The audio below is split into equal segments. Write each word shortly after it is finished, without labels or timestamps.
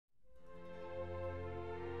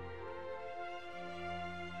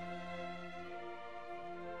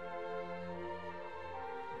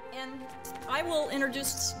I will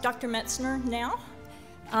introduce Dr. Metzner now.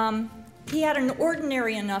 He had an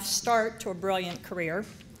ordinary enough start to a brilliant career,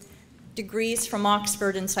 degrees from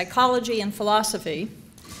Oxford in psychology and philosophy,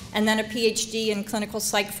 and then a Ph.D. in clinical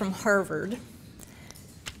psych from Harvard.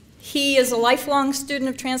 He is a lifelong student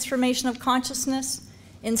of transformation of consciousness.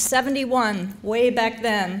 In '71, way back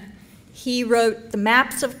then, he wrote The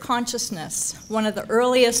Maps of Consciousness, one of the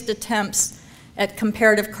earliest attempts at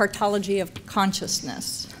comparative cartology of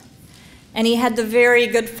consciousness. And he had the very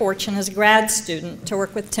good fortune as a grad student to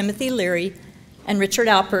work with Timothy Leary and Richard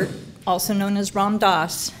Alpert, also known as Ram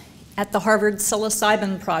Dass, at the Harvard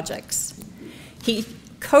psilocybin projects. He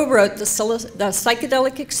co-wrote the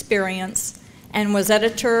Psychedelic Experience and was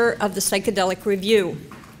editor of the Psychedelic Review.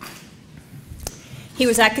 He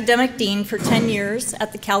was academic dean for 10 years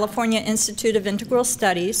at the California Institute of Integral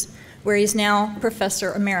Studies, where he's now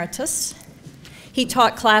professor emeritus. He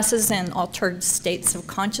taught classes in altered states of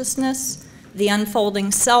consciousness, the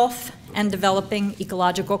unfolding self, and developing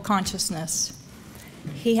ecological consciousness.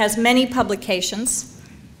 He has many publications.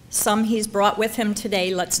 Some he's brought with him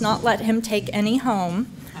today. Let's not let him take any home.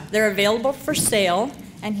 They're available for sale,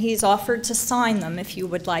 and he's offered to sign them if you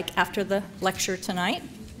would like after the lecture tonight.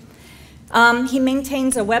 He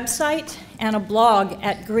maintains a website and a blog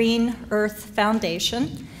at Green Earth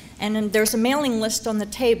Foundation, and then there's a mailing list on the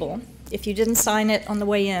table. If you didn't sign it on the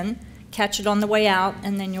way in, catch it on the way out,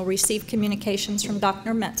 and then you'll receive communications from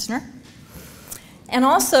Dr. Metzner. And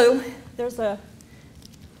also, there's a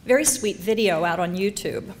very sweet video out on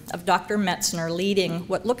YouTube of Dr. Metzner leading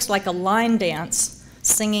what looks like a line dance,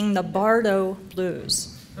 singing the Bardo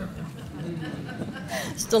Blues.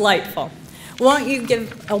 It's delightful. Won't you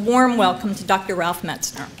give a warm welcome to Dr. Ralph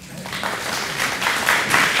Metzner?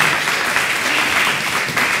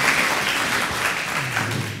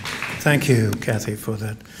 Thank you, Kathy, for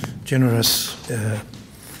that generous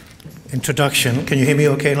introduction. Can you hear me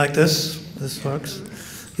okay like this? This works?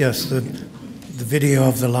 Yes, the video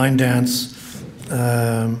of the line dance,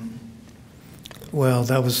 well,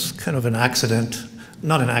 that was kind of an accident.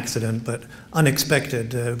 Not an accident, but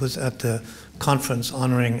unexpected. It was at the conference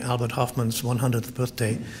honoring Albert Hofmann's 100th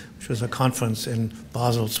birthday, which was a conference in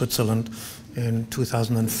Basel, Switzerland in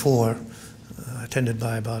 2004, attended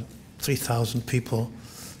by about 3,000 people.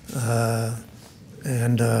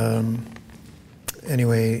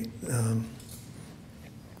 Anyway,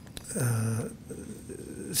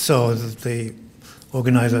 so the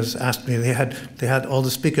organizers asked me. They had all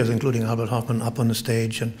the speakers, including Albert Hofmann, up on the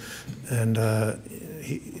stage, and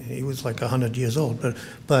he was like 100 years old,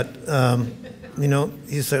 but you know,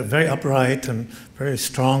 he's a very upright and very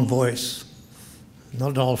strong voice,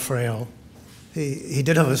 not at all frail. He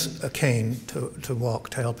did have a cane to walk,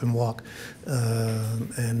 to help him walk,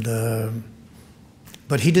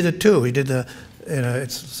 but he did it too. He did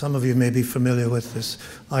some of you may be familiar with this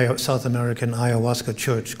South American ayahuasca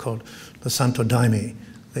church called the Santo Daime.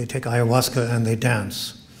 They take ayahuasca and they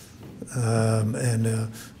dance,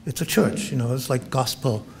 it's a church. You know, it's like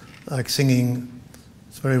gospel, like singing.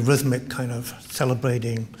 It's very rhythmic, kind of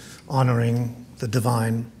celebrating, honoring the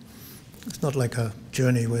divine. It's not like a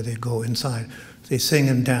journey where they go inside. They sing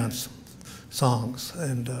and dance songs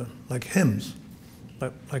and like hymns,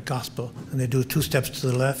 like gospel. And they do 2 steps to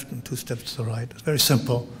the left and 2 steps to the right. It's very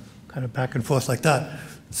simple, kind of back and forth like that.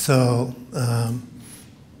 So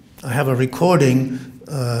I have a recording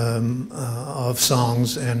of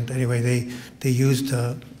songs, and anyway, they used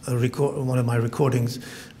one of my recordings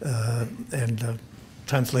and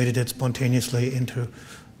translated it spontaneously into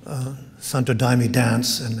Santo Daime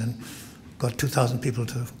dance, and then got 2,000 people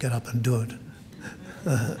to get up and do it.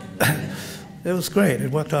 It was great.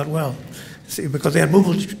 It worked out well. See, because they had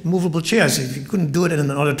movable chairs. You couldn't do it in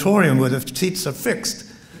an auditorium where the seats are fixed.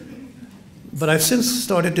 But I've since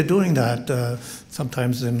started to doing that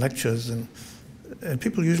sometimes in lectures, and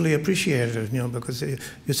people usually appreciate it, you know, because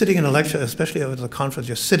you're sitting in a lecture, especially at a conference,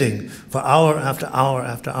 you're sitting for hour after hour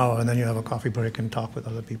after hour, and then you have a coffee break and talk with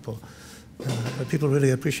other people. But people really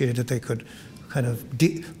appreciated that they could kind of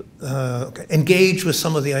engage with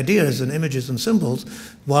some of the ideas and images and symbols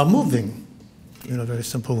while moving in a very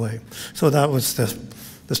simple way. So that was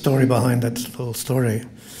the story behind that little story.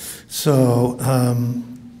 So,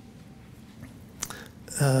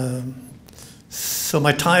 so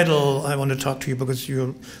my title, I want to talk to you because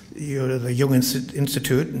you're the Jung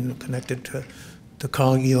Institute and connected to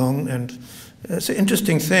Carl Jung, and it's an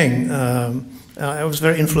interesting thing. I was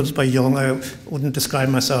very influenced by Jung. I wouldn't describe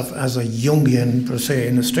myself as a Jungian per se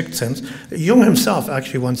in a strict sense. Jung himself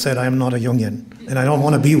actually once said, "I am not a Jungian, and I don't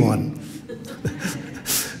want to be one."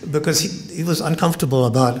 because he was uncomfortable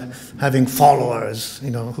about having followers,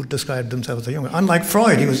 who described themselves as Jung. Unlike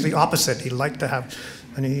Freud, he was the opposite. He liked to have,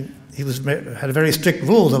 and he had very strict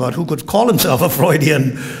rules about who could call himself a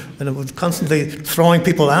Freudian, and it was constantly throwing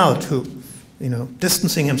people out who,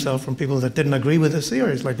 distancing himself from people that didn't agree with his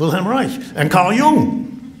theories, like Wilhelm Reich and Carl Jung.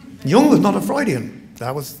 Jung was not a Freudian.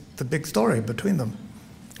 That was the big story between them,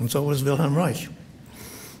 and so was Wilhelm Reich.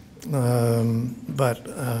 But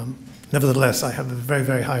nevertheless, I have a very,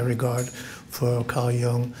 very high regard for Carl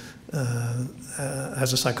Jung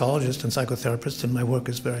as a psychologist and psychotherapist, and my work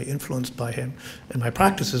is very influenced by him, and my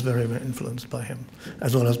practice is very, very influenced by him,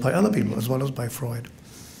 as well as by other people, as well as by Freud.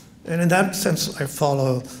 And in that sense, I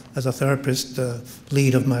follow, as a therapist, the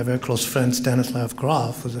lead of my very close friend Stanislav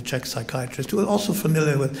Grof, who's a Czech psychiatrist, who was also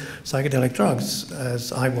familiar with psychedelic drugs,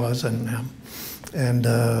 as I was, and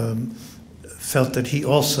felt that he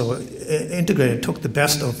also took the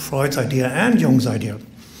best of Freud's idea and Jung's idea.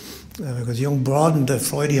 Because Jung broadened the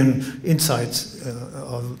Freudian insights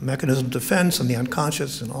of mechanism of defense and the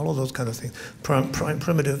unconscious and all of those kind of things,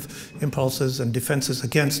 primitive impulses and defenses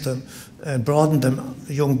against them, and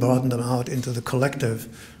Jung broadened them out into the collective.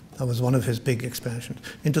 That was one of his big expansions.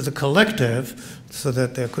 Into the collective, so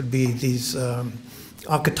that there could be these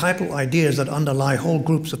archetypal ideas that underlie whole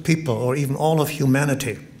groups of people, or even all of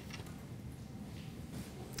humanity.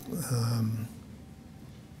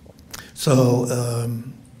 So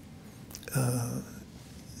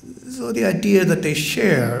the idea that they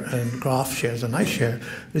share, and Grof shares and I share,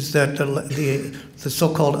 is that the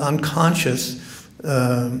so-called unconscious,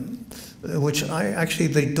 which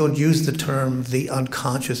they don't use the term the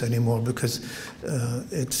unconscious anymore, because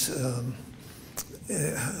it's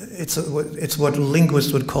what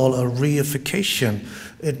linguists would call a reification.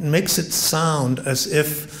 It makes it sound as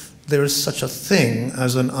if there is such a thing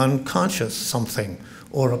as an unconscious something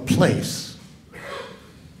or a place.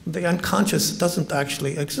 The unconscious doesn't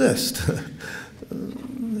actually exist.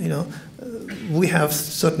 We have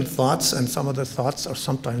certain thoughts, and some of the thoughts are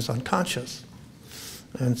sometimes unconscious.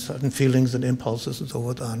 And certain feelings and impulses and so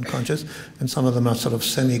forth are unconscious, and some of them are sort of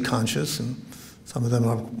semi-conscious, and some of them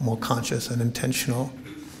are more conscious and intentional.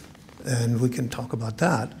 And we can talk about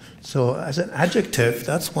that. So as an adjective,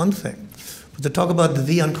 that's one thing. But to talk about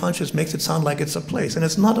the unconscious makes it sound like it's a place, and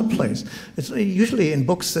it's not a place. It's usually in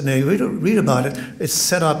books that you read about it, it's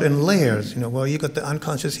set up in layers. Well, you got the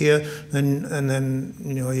unconscious here, and then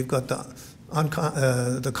you've got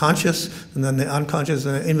the conscious, and then the unconscious,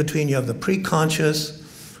 and in between you have the pre-conscious,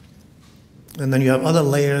 and then you have other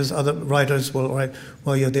layers. Other writers will write,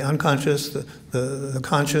 well, you have the unconscious, the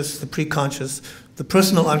conscious, the pre-conscious, the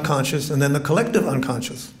personal unconscious, and then the collective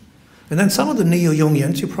unconscious. And then some of the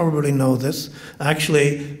neo-Jungians, you probably know this,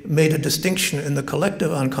 actually made a distinction in the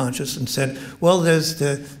collective unconscious and said, well, there's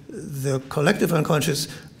the collective unconscious,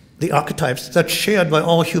 the archetypes, that's shared by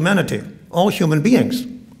all humanity, all human beings.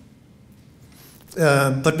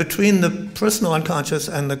 But between the personal unconscious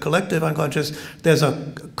and the collective unconscious, there's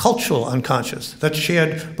a cultural unconscious that's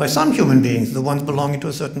shared by some human beings, the ones belonging to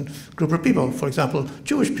a certain group of people, for example,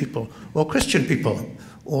 Jewish people, or Christian people,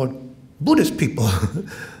 or Buddhist people,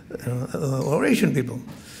 or Asian people.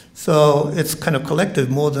 So it's kind of collective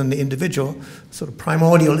more than the individual, sort of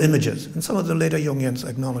primordial images. And some of the later Jungians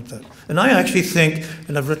acknowledge that. And I actually think,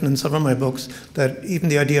 and I've written in some of my books, that even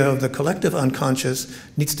the idea of the collective unconscious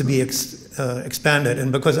needs to be expanded.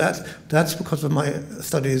 And because that's because of my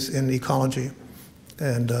studies in ecology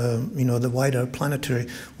and the wider planetary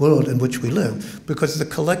world in which we live. Because the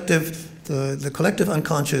collective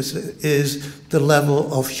unconscious is the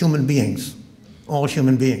level of human beings, all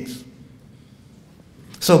human beings.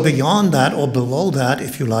 So beyond that, or below that,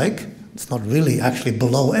 if you like, it's not really actually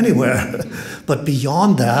below anywhere, but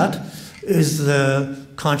beyond that is the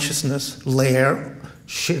consciousness layer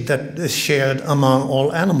that is shared among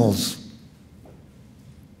all animals.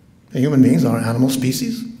 The human beings are an animal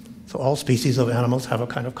species, so all species of animals have a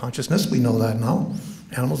kind of consciousness. We know that now.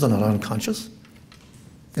 Animals are not unconscious.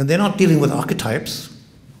 And they're not dealing with archetypes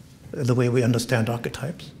the way we understand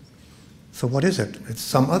archetypes. So what is it? It's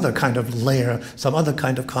some other kind of layer, some other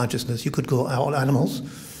kind of consciousness. You could go all animals,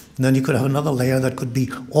 and then you could have another layer that could be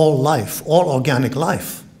all life, all organic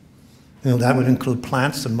life. That would include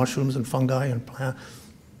plants and mushrooms and fungi and plant.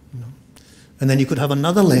 And then you could have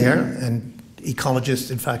another layer, and ecologists,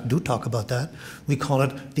 in fact, do talk about that. We call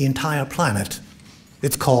it the entire planet.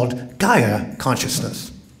 It's called Gaia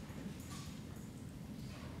consciousness.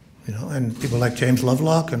 And people like James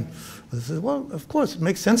Lovelock and well, of course, it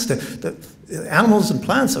makes sense that animals and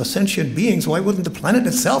plants are sentient beings. Why wouldn't the planet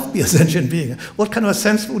itself be a sentient being? What kind of a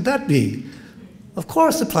sense would that be? Of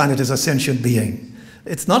course the planet is a sentient being.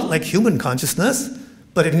 It's not like human consciousness,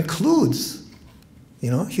 But it includes,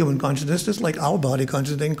 human consciousness, just like our body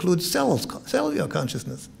consciousness includes cellular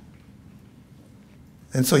consciousness.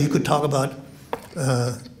 And so you could talk about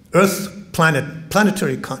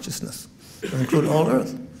planetary consciousness, include all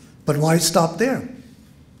Earth. But why stop there?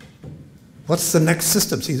 What's the next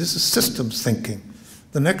system? See, this is systems thinking.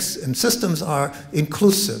 And systems are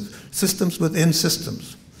inclusive, systems within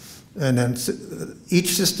systems. And then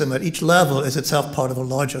each system at each level is itself part of a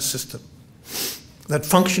larger system that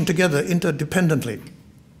function together interdependently.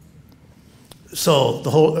 So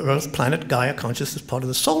the whole Earth, planet, Gaia consciousness is part of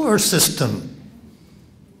the solar system.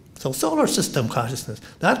 So solar system consciousness,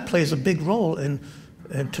 that plays a big role in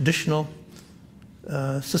traditional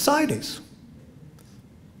societies.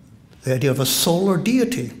 The idea of a solar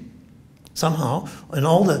deity. Somehow, and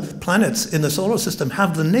all the planets in the solar system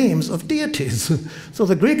have the names of deities. So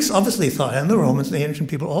the Greeks obviously thought, and the Romans, the ancient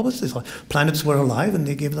people obviously thought, planets were alive and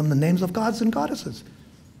they gave them the names of gods and goddesses.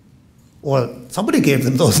 Or somebody gave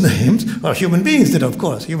them those names, or human beings did, of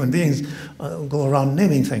course. Human beings go around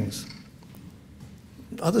naming things.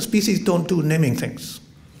 Other species don't do naming things.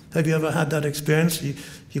 Have you ever had that experience?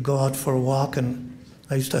 You go out for a walk, and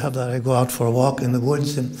I used to have that. I go out for a walk in the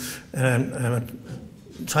woods, and I'm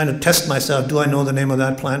trying to test myself. Do I know the name of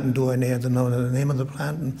that plant, and do I know the name of the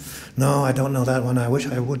plant? And no, I don't know that one. I wish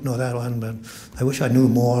I would know that one, but I wish I knew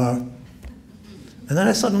more. And then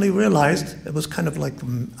I suddenly realized it was kind of like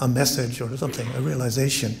a message or something, a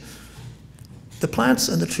realization. The plants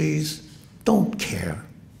and the trees don't care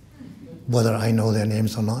whether I know their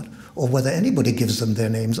names or not, or whether anybody gives them their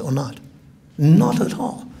names or not. Not at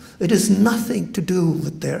all. It has nothing to do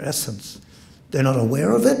with their essence. They're not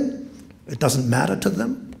aware of it. It doesn't matter to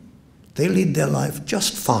them. They lead their life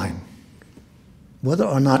just fine, whether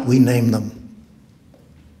or not we name them.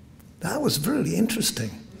 That was really interesting.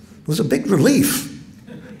 It was a big relief.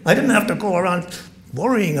 I didn't have to go around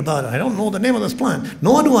worrying about it. I don't know the name of this plant,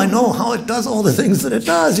 nor do I know how it does all the things that it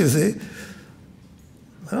does, you see.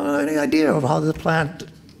 I don't have any idea of how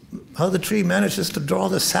the tree manages to draw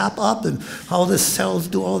the sap up and how the cells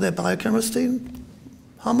do all their biochemistry.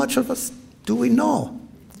 How much of us do we know?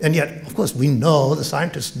 And yet, of course, we know, the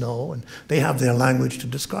scientists know, and they have their language to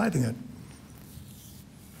describing it.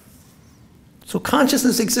 So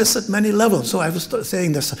consciousness exists at many levels. So I was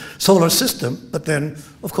saying this solar system, but then,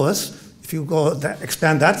 of course, if you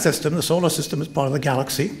expand that system, the solar system is part of the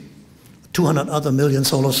galaxy, 200 other million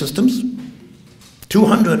solar systems,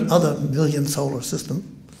 200 other million solar systems,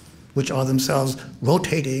 which are themselves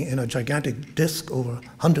rotating in a gigantic disk over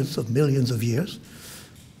hundreds of millions of years,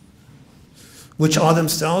 which are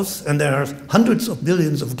themselves, and there are hundreds of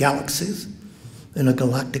billions of galaxies in a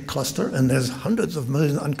galactic cluster, and there's hundreds of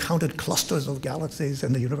millions, uncounted clusters of galaxies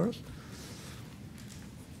in the universe.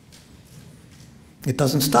 It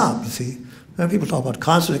doesn't stop, you see. When people talk about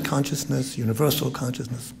cosmic consciousness, universal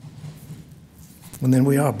consciousness, and then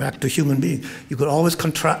we are back to human beings. You could always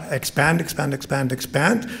expand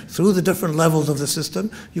through the different levels of the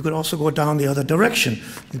system. You could also go down the other direction.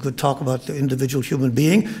 You could talk about the individual human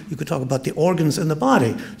being. You could talk about the organs in the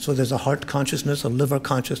body. So there's a heart consciousness, a liver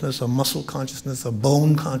consciousness, a muscle consciousness, a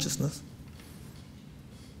bone consciousness.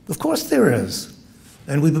 Of course there is.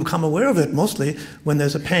 And we become aware of it mostly when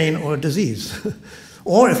there's a pain or a disease.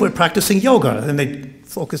 Or if we're practicing yoga, then they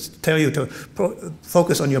tell you to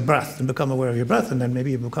focus on your breath and become aware of your breath, and then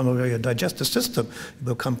maybe you become aware of your digestive system.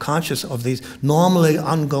 You become conscious of these normally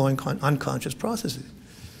ongoing unconscious processes.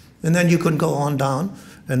 And then you can go on down,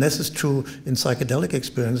 and this is true in psychedelic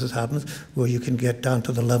experiences happens, where you can get down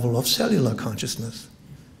to the level of cellular consciousness.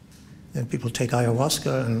 And people take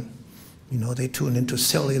ayahuasca and they tune into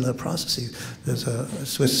cellular processes. There's a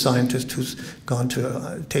Swiss scientist who's gone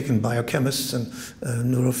to taken biochemists and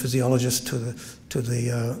neurophysiologists to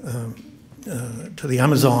the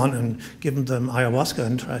Amazon and given them ayahuasca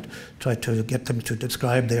and tried to get them to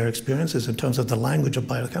describe their experiences in terms of the language of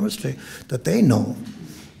biochemistry that they know.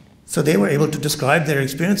 So they were able to describe their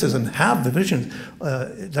experiences and have the vision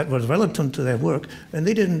that was relevant to their work, and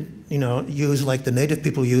they didn't, use like the native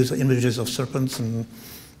people use images of serpents and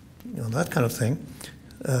that kind of thing.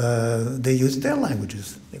 They use their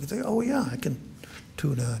languages. They could say, "Oh yeah, I can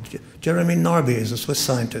tune." Jeremy Narby is a Swiss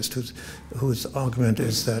scientist whose argument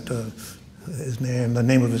is that the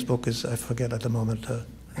name of his book is, I forget at the moment.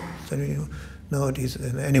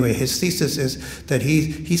 Anyway, his thesis is that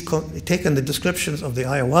he's taken the descriptions of the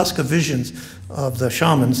ayahuasca visions of the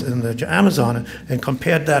shamans in the Amazon and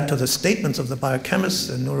compared that to the statements of the biochemists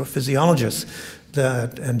and neurophysiologists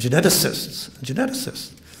and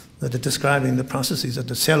geneticists that are describing the processes at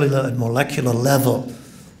the cellular and molecular level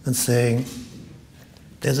and saying,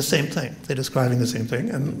 They're the same thing. They're describing the same thing,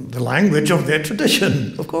 and the language of their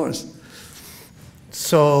tradition, of course.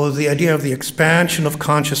 So the idea of the expansion of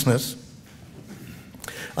consciousness,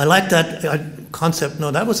 I like that concept.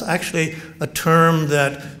 No, that was actually a term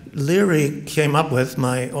that Leary came up with,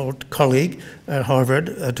 my old colleague at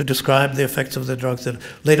Harvard, to describe the effects of the drugs that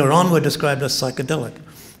later on were described as psychedelic.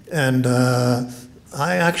 And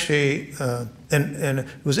I actually, and it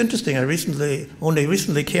was interesting, I only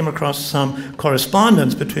recently came across some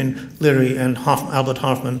correspondence between Leary and Albert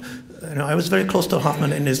Hofmann. You know, I was very close to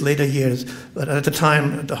Hofmann in his later years, but at the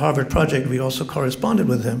time, at the Harvard project, we also corresponded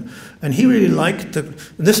with him. And he really liked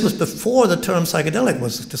this was before the term psychedelic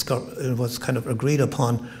was kind of agreed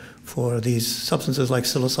upon for these substances like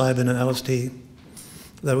psilocybin and LSD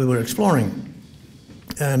that we were exploring.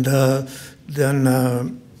 And then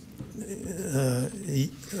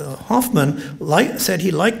Hofmann said he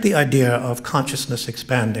liked the idea of consciousness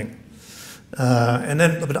expanding.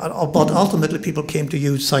 But ultimately people came to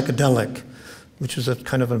use psychedelic, which is a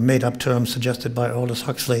kind of a made-up term suggested by Aldous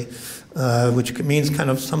Huxley, which means kind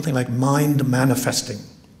of something like mind manifesting.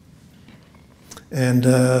 And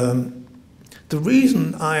the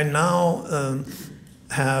reason I now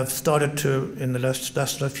have started to, in the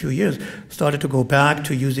last few years, started to go back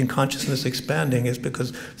to using consciousness expanding is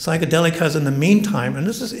because psychedelic has in the meantime, and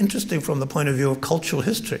this is interesting from the point of view of cultural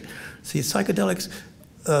history. See, psychedelics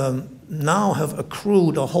now have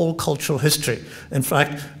accrued a whole cultural history. In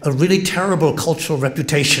fact, a really terrible cultural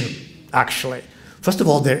reputation, actually. First of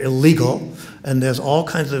all, they're illegal, and there's all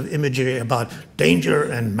kinds of imagery about danger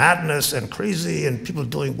and madness and crazy and people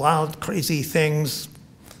doing wild, crazy things,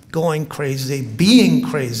 going crazy, being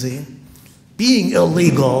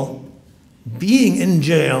illegal, being in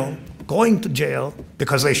jail, going to jail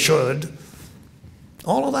because they should,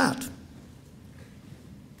 all of that.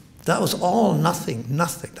 That was all nothing,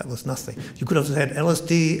 that was nothing. You could have said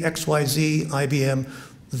LSD, XYZ, IBM,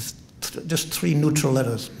 just 3 neutral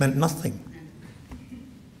letters, meant nothing.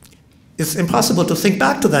 It's impossible to think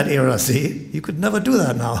back to that era, see? You could never do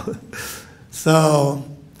that now. So,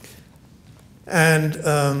 and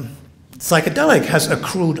psychedelic has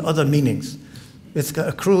accrued other meanings. It's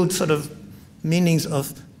accrued sort of meanings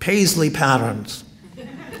of Paisley patterns.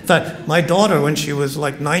 In fact, my daughter, when she was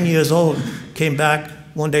like 9 years old, came back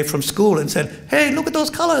one day from school and said, "Hey, look at those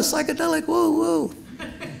colors, psychedelic, woo, woo."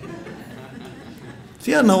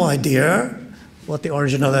 She had no idea what the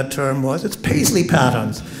origin of that term was. It's Paisley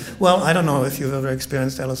patterns. Well, I don't know if you've ever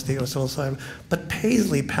experienced LSD or psilocybin, but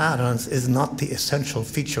Paisley patterns is not the essential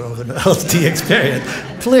feature of an LSD experience.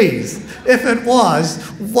 Please, if it was,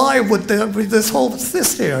 why would there be this whole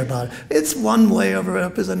here about it? It's one way of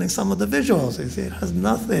representing some of the visuals. You see, it has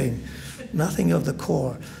nothing of the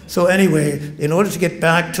core. So anyway, in order to get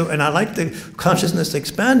back to, and I like the consciousness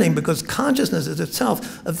expanding because consciousness is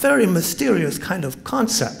itself a very mysterious kind of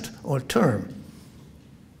concept or term.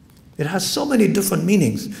 It has so many different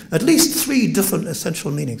meanings, at least 3 different essential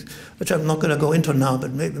meanings, which I'm not going to go into now,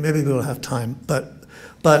 but maybe we'll have time. But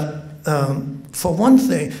for one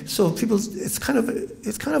thing, so people, it's kind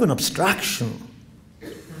of an abstraction.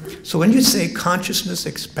 So when you say consciousness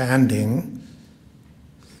expanding,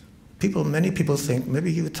 many people think,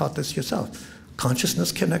 maybe you taught this yourself,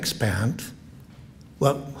 consciousness can expand.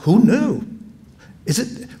 Well, who knew?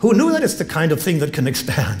 Who knew that it's the kind of thing that can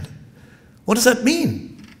expand? What does that mean?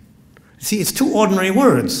 See, it's 2 ordinary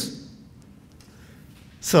words.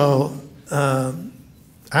 So,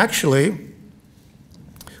 actually,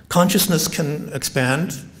 consciousness can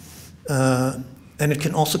expand, and it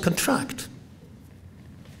can also contract.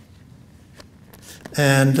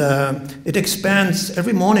 And it expands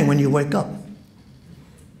every morning when you wake up.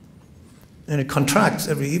 And it contracts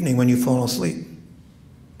every evening when you fall asleep.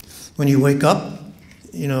 When you wake up,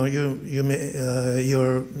 you know, you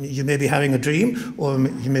may be having a dream, or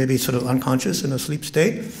you may be sort of unconscious in a sleep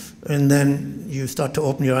state, and then you start to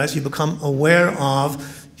open your eyes. You become aware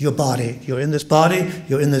of your body. You're in this body.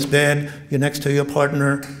 You're in this bed. You're next to your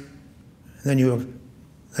partner. And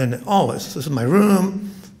then oh, this is my room.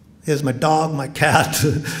 Here's my dog, my cat,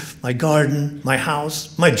 my garden, my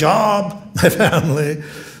house, my job, my family,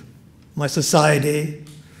 my society.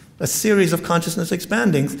 A series of consciousness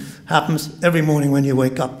expandings happens every morning when you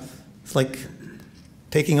wake up. It's like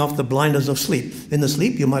taking off the blinders of sleep. In the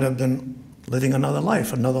sleep, you might have been living another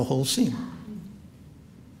life, another whole scene.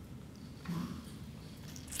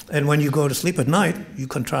 And when you go to sleep at night, you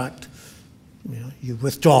contract, you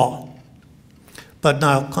withdraw. But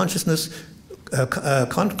now consciousness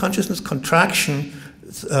contraction,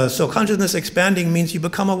 so consciousness expanding means you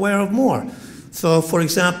become aware of more. So, for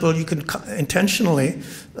example, you can intentionally,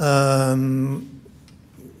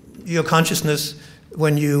 your consciousness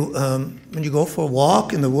when you go for a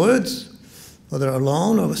walk in the woods, whether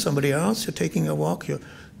alone or with somebody else, you're taking a walk, you're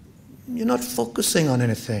not focusing on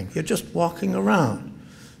anything. You're just walking around.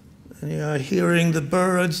 And you're hearing the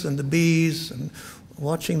birds and the bees and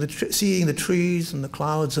watching seeing the trees and the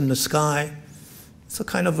clouds in the sky. It's a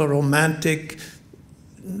kind of a romantic,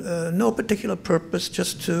 no particular purpose,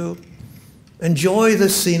 just to enjoy the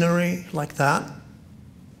scenery like that.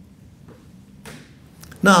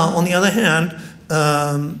 Now, on the other hand,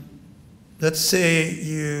 let's say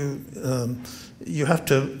you have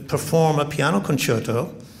to perform a piano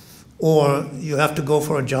concerto, or you have to go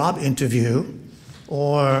for a job interview,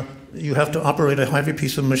 or you have to operate a heavy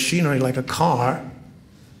piece of machinery like a car.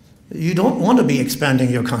 You don't want to be expanding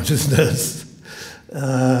your consciousness.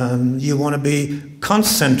 You want to be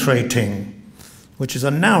concentrating, which is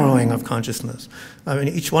a narrowing of consciousness. I mean,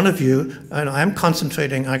 each one of you, and I'm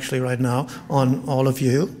concentrating actually right now on all of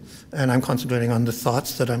you, and I'm concentrating on the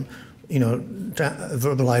thoughts that I'm,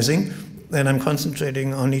 verbalizing, and I'm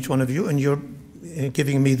concentrating on each one of you, and you're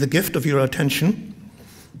giving me the gift of your attention.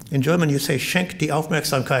 In German, you say schenk die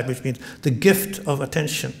Aufmerksamkeit, which means the gift of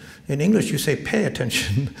attention. In English, you say pay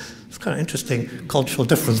attention. It's kind of interesting cultural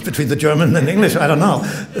difference between the German and English. I don't know.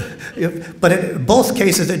 But in both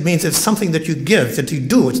cases, it means it's something that you give, that you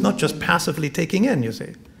do. It's not just passively taking in, you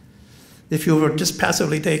see. If you were just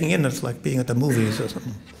passively taking in, it's like being at the movies or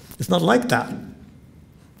something. It's not like that.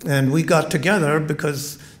 And we got together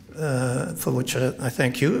because for which I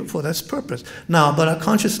thank you for this purpose. Now, but our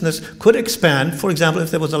consciousness could expand. For example,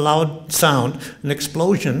 if there was a loud sound, an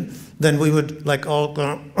explosion, then we would like all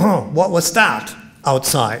go, oh, what was that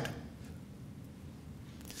outside?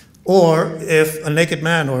 Or if a naked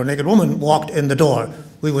man or a naked woman walked in the door,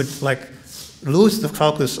 we would like lose the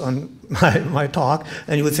focus on my talk,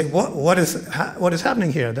 and you would say, what is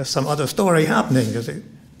happening here? There's some other story happening, you see.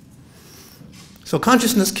 So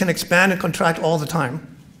consciousness can expand and contract all the time.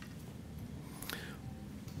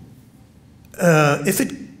 If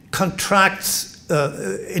it contracts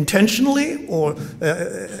intentionally, or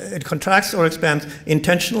it contracts or expands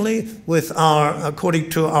intentionally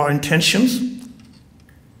according to our intentions,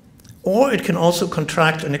 or it can also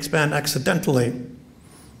contract and expand accidentally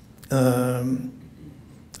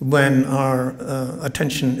when our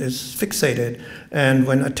attention is fixated. And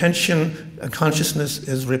when attention and consciousness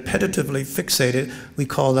is repetitively fixated, we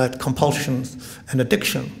call that compulsion and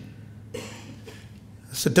addiction.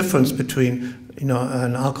 It's the difference between,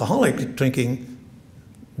 an alcoholic drinking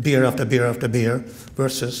beer after beer after beer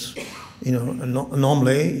versus,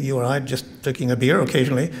 normally you or I just drinking a beer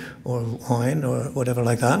occasionally, or wine or whatever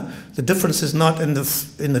like that. The difference is not in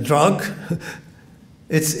the drug.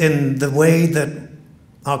 It's in the way that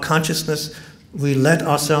our consciousness, we let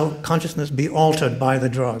our consciousness be altered by the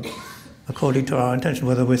drug, according to our intention,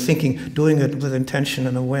 whether we're doing it with intention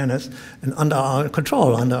and awareness and under our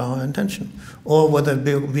control, under our intention, or whether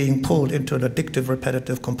we're being pulled into an addictive,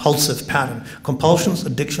 repetitive, compulsive pattern. Compulsions,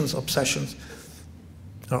 addictions, obsessions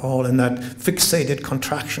are all in that fixated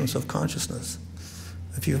contractions of consciousness.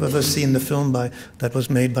 If you've ever seen the film that was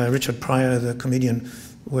made by Richard Pryor, the comedian,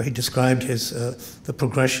 where he described the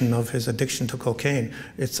progression of his addiction to cocaine.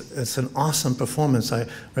 It's an awesome performance. I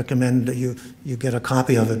recommend that you get a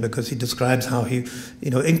copy of it, because he describes how he,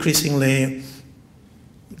 increasingly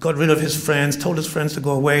got rid of his friends, told his friends to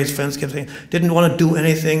go away. His friends kept saying, didn't want to do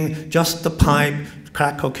anything, just the pipe,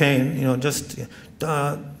 crack cocaine, just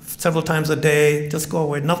several times a day, just go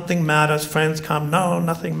away. Nothing matters. Friends come, no,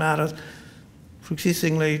 nothing matters.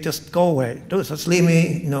 Increasingly, just go away. Just leave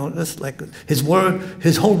me. Just like his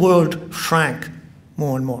whole world shrank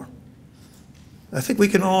more and more. I think we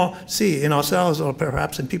can all see in ourselves, or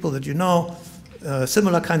perhaps in people that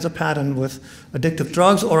similar kinds of pattern with addictive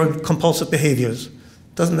drugs or compulsive behaviors.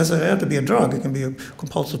 It doesn't necessarily have to be a drug. It can be a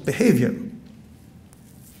compulsive behavior.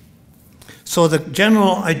 So the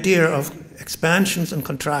general idea of expansions and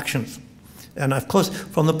contractions. And of course,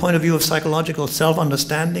 from the point of view of psychological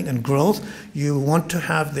self-understanding and growth, you want to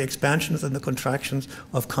have the expansions and the contractions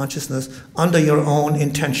of consciousness under your own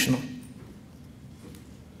intentional.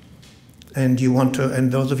 And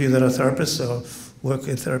and those of you that are therapists or work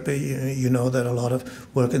in therapy, you know that a lot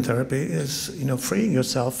of work in therapy is, freeing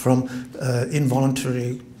yourself from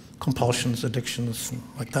involuntary compulsions, addictions,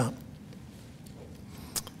 like that.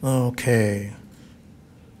 Okay.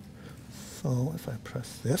 So if I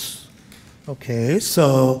press this. Okay,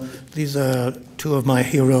 so these are two of my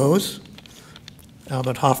heroes,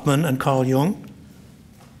 Albert Hofmann and Carl Jung.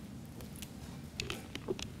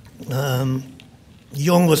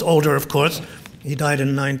 Jung was older, of course. He died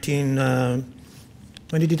in when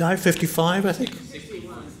did he die? 55, I think?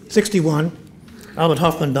 61. Albert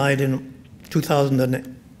Hofmann died in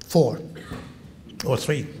 2004 or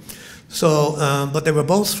 3. So, but they were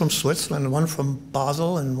both from Switzerland, one from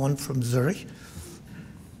Basel and one from Zurich.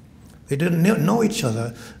 They didn't know each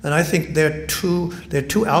other, and I think they're two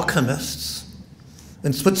alchemists.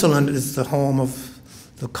 And Switzerland is the home of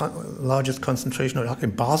the largest concentration of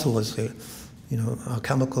alchemy. Basel is the,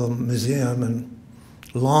 alchemical museum, and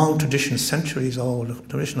long tradition, centuries old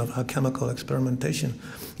tradition of alchemical experimentation.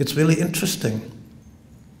 It's really interesting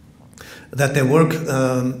that their work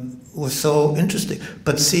was so interesting.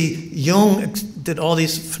 But see, Jung did all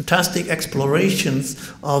these fantastic explorations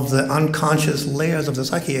of the unconscious layers of the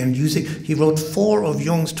psyche, and he wrote 4 of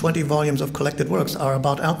Jung's 20 volumes of collected works are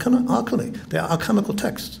about alchemy. They are alchemical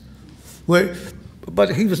texts.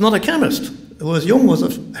 But he was not a chemist.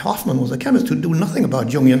 Hofmann was a chemist who knew nothing about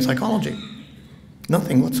Jungian psychology.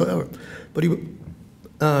 Nothing whatsoever. But in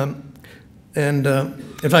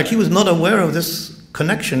fact, he was not aware of this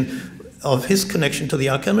connection, of his connection to the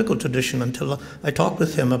alchemical tradition, until I talked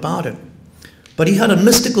with him about it. But he had a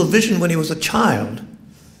mystical vision when he was a child,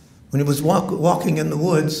 when he was walking in the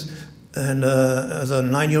woods, and as a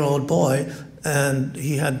 9-year-old boy, and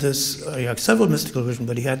he had several mystical visions,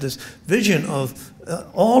 but he had this vision of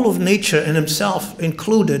all of nature, and himself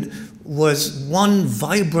included, was one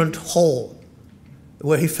vibrant whole,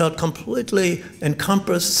 where he felt completely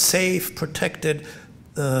encompassed, safe, protected,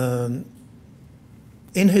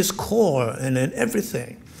 in his core and in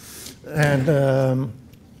everything. And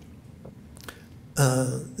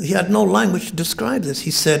he had no language to describe this.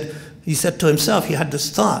 He said to himself, he had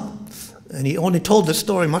this thought, and he only told this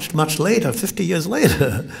story much, much later, 50 years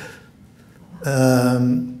later,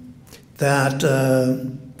 that,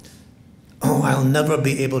 I'll never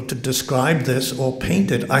be able to describe this or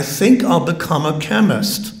paint it. I think I'll become a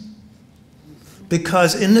chemist.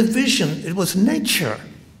 Because in the vision, it was nature.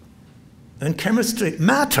 And chemistry,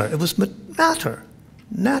 matter. It was matter.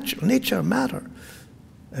 Nature, matter.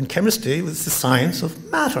 And chemistry was the science of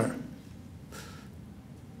matter.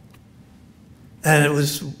 And it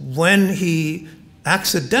was when he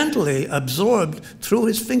accidentally absorbed through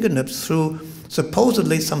his fingertips, through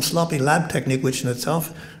supposedly some sloppy lab technique, which in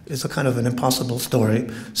itself is a kind of an impossible story.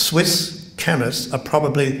 Swiss chemists are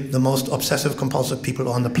probably the most obsessive-compulsive people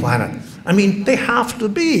on the planet. I mean, they have to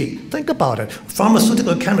be. Think about it.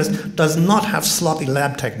 Pharmaceutical chemist does not have sloppy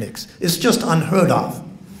lab techniques. It's just unheard of.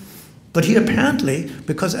 But he apparently,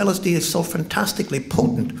 because LSD is so fantastically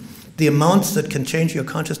potent, the amounts that can change your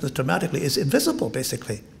consciousness dramatically is invisible,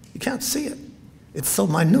 basically. You can't see it. It's so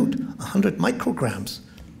minute, 100 micrograms.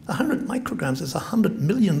 100 micrograms is 100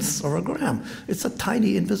 millionths of a gram. It's a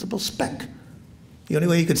tiny invisible speck. The only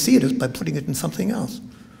way you could see it is by putting it in something else.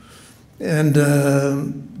 And,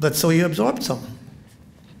 but so he absorbed some.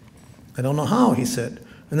 I don't know how, he said.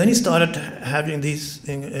 And then he started having these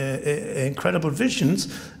incredible visions,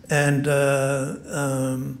 and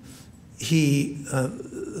he,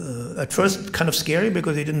 at first kind of scary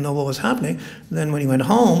because he didn't know what was happening. And then when he went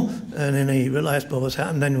home, and then he realized what was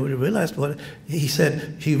happening, then he realized what, he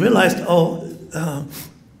said, he realized,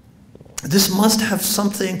 this must have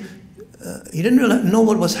something, he didn't really know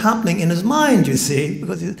what was happening in his mind, you see,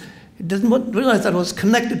 because he didn't realize that it was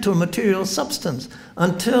connected to a material substance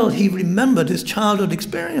until he remembered his childhood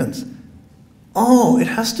experience. Oh, it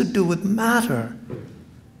has to do with matter.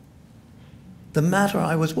 The matter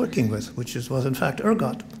I was working with, which was in fact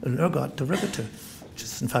ergot, an ergot derivative, which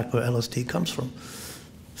is in fact where LSD comes from.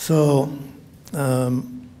 So,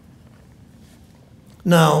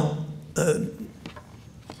 now,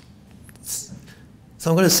 so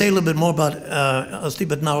I'm going to say a little bit more about LSD,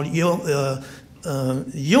 but now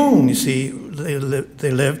Jung, you see,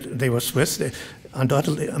 they were Swiss.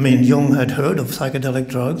 Undoubtedly, I mean, Jung had heard of psychedelic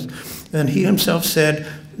drugs, and he himself said,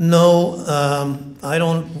 no, I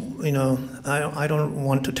don't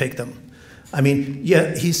want to take them. I mean,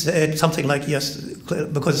 yeah, he said something like, yes,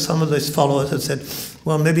 because some of his followers had said,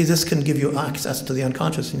 well, maybe this can give you access to the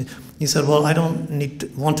unconscious. And he said, well, I don't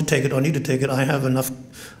want to take it or need to take it. I have enough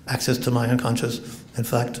access to my unconscious. In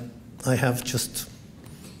fact, I have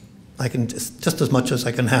I can just as much as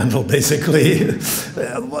I can handle, basically.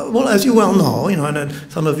 Well, as you well know, and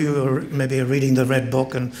some of you are maybe reading the Red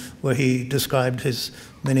Book, and where he described his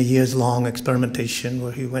many years-long experimentation,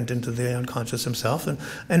 where he went into the unconscious himself and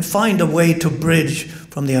find a way to bridge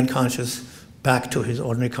from the unconscious back to his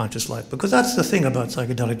ordinary conscious life. Because that's the thing about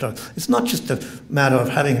psychedelic drugs. It's not just a matter of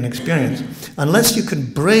having an experience. Unless you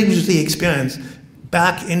can bridge the experience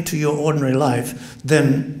back into your ordinary life,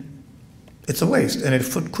 then it's a waste, and it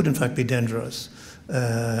could in fact be dangerous.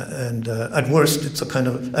 And at worst, it's a kind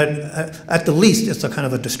of, at the least, it's a kind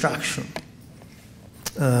of a distraction.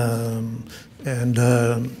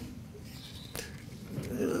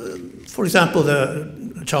 for example,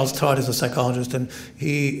 Charles Todd is a psychologist, and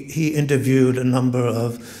he interviewed a number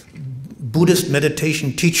of Buddhist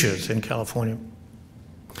meditation teachers in California,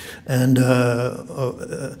 and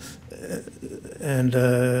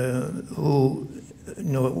who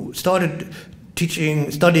started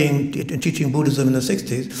studying and teaching Buddhism in the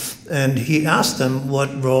 60s, and he asked them what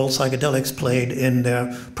role psychedelics played in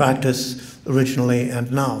their practice originally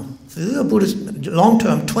and now. So these are Buddhist,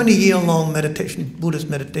 long-term, 20-year-long Buddhist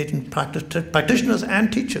meditation practitioners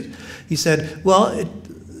and teachers. He said, well,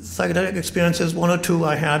 psychedelic experiences, one or two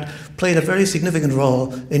I had, played a very significant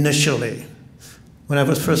role initially when I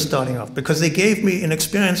was first starting off, because they gave me an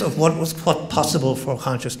experience of what was possible for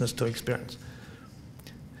consciousness to experience.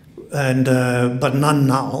 And but none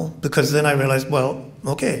now, because then I realized, well,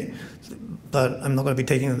 okay, but I'm not going to be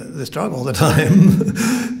taking this drug all the time.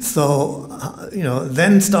 So,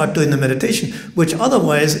 then start doing the meditation, which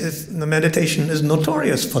otherwise the meditation is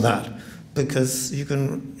notorious for that, because you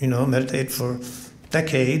can, meditate for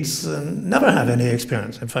decades and never have any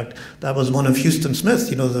experience. In fact, that was one of Houston Smith,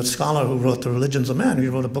 the scholar who wrote The Religions of Man. He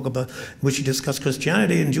wrote a book about which he discussed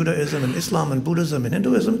Christianity and Judaism and Islam and Buddhism and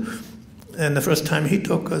Hinduism. And the first time he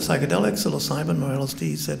took psychedelics, psilocybin or LSD,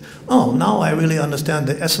 he said, oh, now I really understand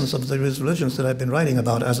the essence of the religions that I've been writing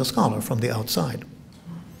about as a scholar from the outside.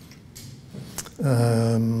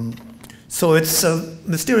 So it's a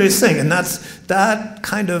mysterious thing, and that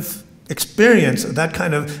kind of experience, that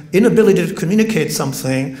kind of inability to communicate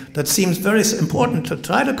something that seems very important to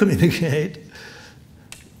try to communicate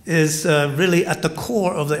is really at the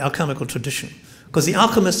core of the alchemical tradition. Because the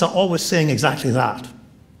alchemists are always saying exactly that.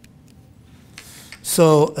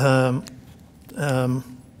 So, and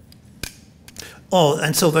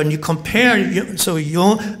so when you compare,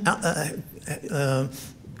 Jung,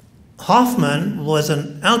 Hofmann was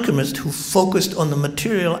an alchemist who focused on the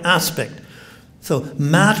material aspect. So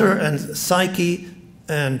matter and psyche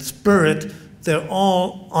and spirit, they're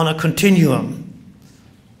all on a continuum.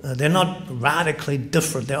 They're not radically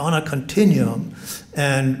different. They're on a continuum,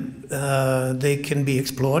 and they can be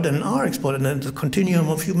explored and are explored. And the continuum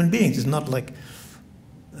of human beings is not like,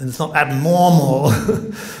 it's not abnormal.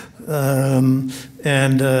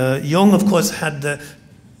 Jung, of course, had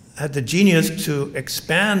the genius to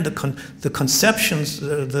expand the conceptions,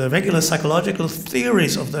 the regular psychological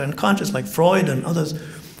theories of the unconscious, like Freud and others,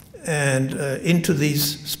 and into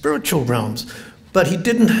these spiritual realms. But he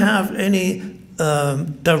didn't have any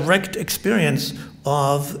direct experience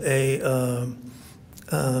of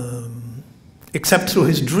except through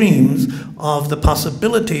his dreams, of the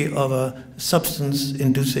possibility of a substance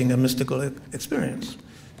inducing a mystical experience.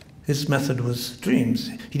 His method was dreams.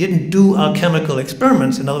 He didn't do alchemical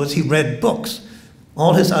experiments. In other words, he read books.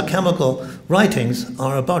 All his alchemical writings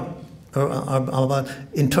are about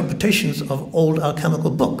interpretations of old alchemical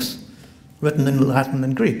books, written in Latin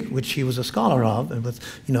and Greek, which he was a scholar of, and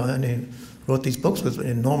and he wrote these books with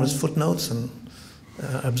enormous footnotes and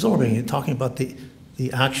absorbing, talking about the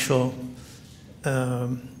actual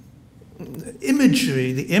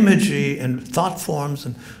imagery, the imagery and thought forms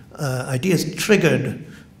and ideas triggered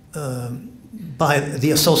by the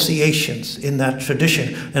associations in that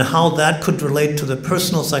tradition, and how that could relate to the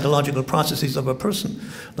personal psychological processes of a person.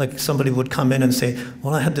 Like somebody would come in and say,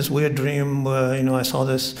 well, I had this weird dream where, I saw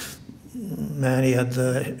this man, he had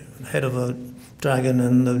the head of a dragon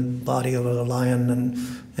and the body of a lion,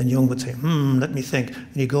 and Jung would say, let me think.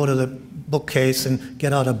 And you go to the bookcase and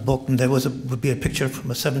get out a book, and there would be a picture from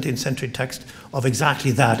a 17th century text of exactly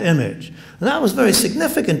that image. And that was very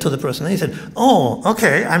significant to the person. And he said, oh,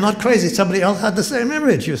 okay, I'm not crazy. Somebody else had the same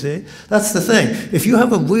image, you see. That's the thing. If you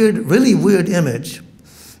have a weird, really weird image,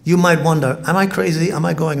 you might wonder, am I crazy? Am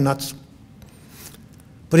I going nuts?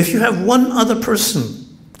 But if you have one other person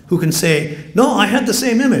who can say, no, I had the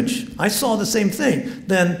same image, I saw the same thing,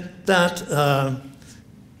 then that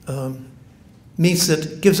means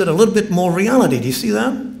that gives it a little bit more reality. Do you see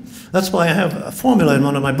that? That's why I have a formula in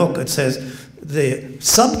one of my books. It says the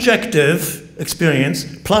subjective experience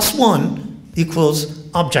plus 1 equals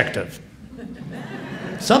objective.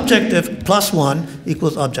 Subjective plus 1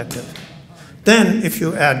 equals objective. Then if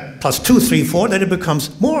you add plus 2, 3, 4, then it becomes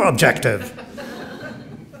more objective.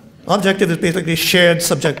 Objective is basically shared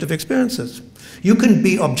subjective experiences. You can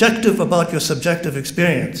be objective about your subjective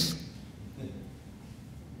experience.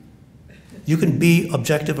 You can be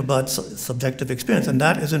objective about subjective experience, and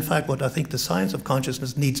that is in fact what I think the science of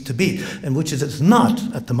consciousness needs to be, and which it is not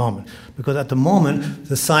at the moment. Because at the moment,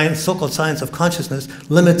 the so-called science of consciousness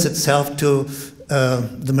limits itself to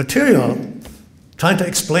the material, trying to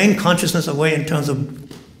explain consciousness away in terms of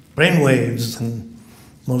brain waves and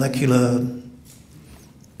molecular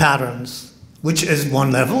patterns, which is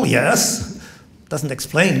one level, yes. Doesn't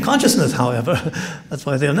explain consciousness, however. That's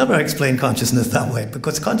why they'll never explain consciousness that way,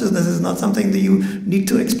 because consciousness is not something that you need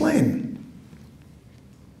to explain.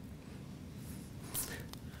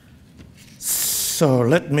 So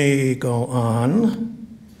let me go on.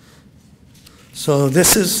 So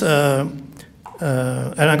this is, and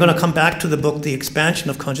I'm going to come back to the book, The Expansion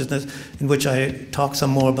of Consciousness, in which I talk some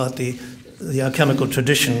more about the alchemical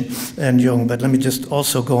tradition and Jung, but let me just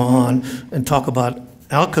also go on and talk about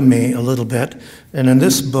alchemy a little bit. And in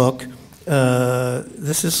this book,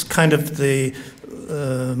 this is kind of the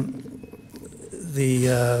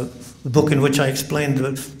book in which I explained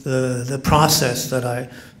the process that I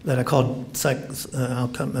call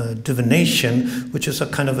divination, which is a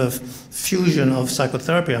kind of a fusion of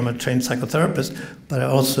psychotherapy. I'm a trained psychotherapist, but I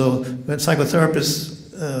also, psychotherapists,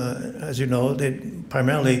 as you know, they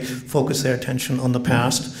primarily focus their attention on the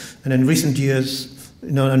past. And in recent years,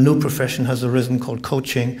 a new profession has arisen called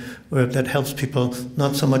coaching, that helps people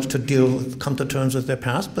not so much to come to terms with their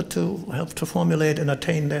past, but to help to formulate and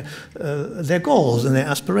attain their goals and their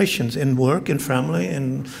aspirations in work, in family,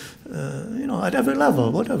 in at every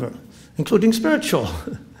level, whatever, including spiritual.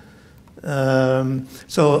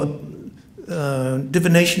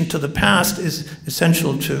 Divination to the past is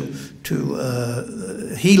essential to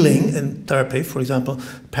healing in therapy. For example,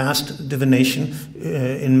 past divination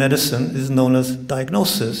in medicine is known as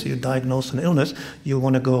diagnosis. You diagnose an illness, you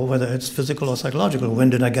want to go whether it's physical or psychological. When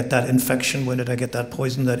did I get that infection? When did I get that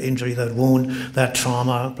poison, that injury, that wound, that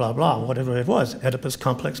trauma, blah, blah, whatever it was, Oedipus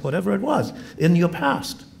complex, whatever it was, in your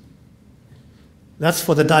past. That's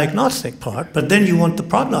for the diagnostic part, but then you want the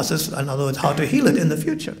prognosis, in other words, how to heal it in the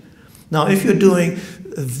future. Now, if you're doing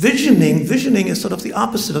visioning is sort of the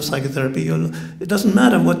opposite of psychotherapy. It doesn't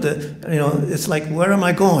matter what it's like, where am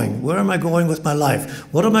I going? Where am I going with my life?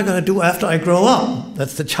 What am I going to do after I grow up?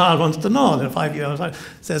 That's the child wants to know. In 5 years,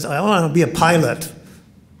 says, I want to be a pilot.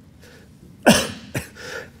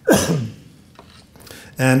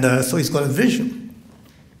 And so he's got a vision.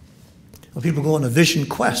 Well, people go on a vision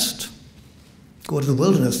quest. Go to the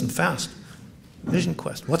wilderness and fast. Vision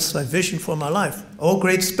quest. What's my vision for my life? Oh,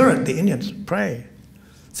 great spirit, the Indians pray,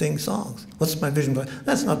 sing songs. What's my vision for?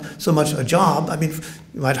 That's not so much a job. I mean,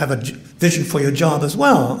 you might have a vision for your job as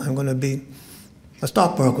well. I'm going to be a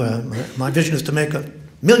stockbroker. My vision is to make $1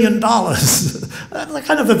 million. That's a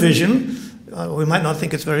kind of a vision. We might not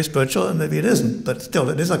think it's very spiritual, and maybe it isn't, but still,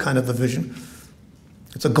 it is a kind of a vision.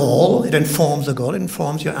 It's a goal. It informs the goal. It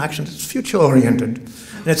informs your actions. It's future-oriented,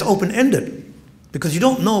 and it's open-ended. Because you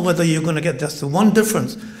don't know whether you're going to get, that's the one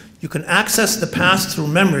difference. You can access the past through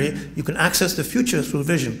memory, you can access the future through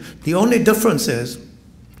vision. The only difference is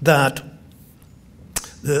that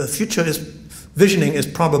the visioning is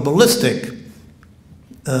probabilistic,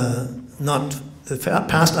 not the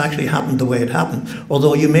past actually happened the way it happened.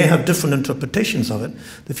 Although you may have different interpretations of it,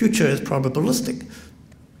 the future is probabilistic.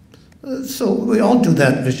 So we all do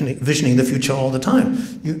that, visioning the future all the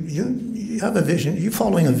time. You have a vision, you're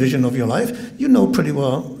following a vision of your life, you know pretty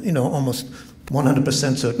well, almost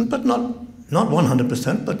 100% certain, but not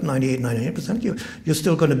 100%, but 98%. You're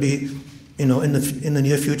still going to be, in the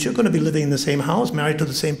near future, going to be living in the same house, married to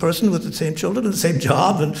the same person, with the same children, and the same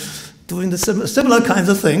job, and doing the similar kinds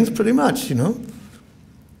of things, pretty much,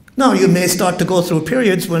 Now, you may start to go through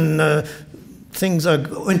periods when things are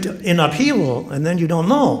in upheaval, and then you don't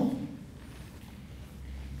know.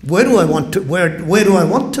 Where do I want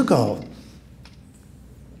to go?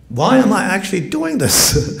 Why am I actually doing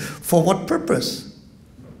this? For what purpose?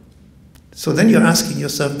 So then you're asking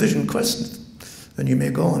yourself vision questions. And you may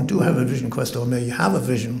go and do have a vision quest, or may you have a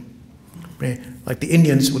vision. Like the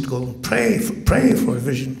Indians would go pray for a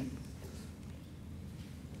vision.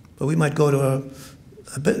 But we might go to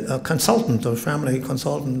a consultant or family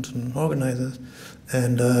consultant and organizers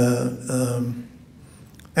and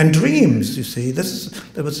dreams, you see.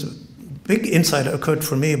 There was a big insight that occurred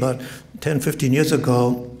for me about 10, 15 years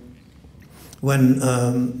ago when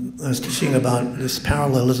I was teaching about this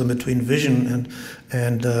parallelism between vision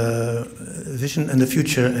and vision in the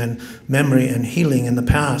future and memory and healing in the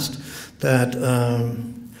past, that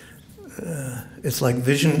it's like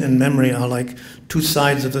vision and memory are like two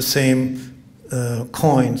sides of the same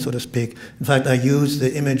coin, so to speak. In fact, I use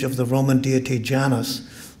the image of the Roman deity Janus,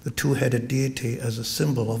 the two-headed deity, as a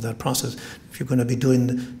symbol of that process. If you're going to be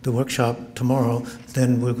doing the workshop tomorrow,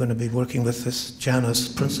 then we're going to be working with this Janus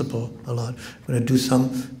principle a lot. We're going to do some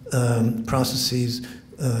processes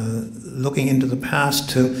looking into the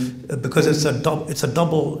past because it's a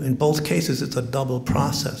double, in both cases, it's a double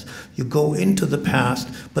process. You go into the past,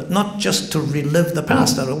 but not just to relive the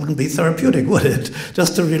past. That wouldn't be therapeutic, would it?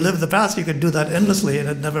 Just to relive the past, you could do that endlessly and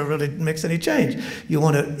it never really makes any change. You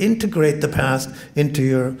want to integrate the past into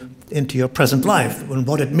your present life and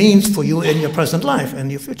what it means for you in your present life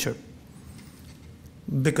and your future.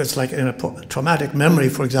 Because like in a traumatic memory,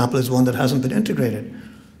 for example, is one that hasn't been integrated.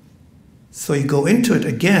 So you go into it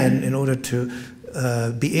again in order to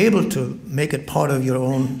be able to make it part of your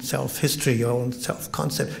own self-history, your own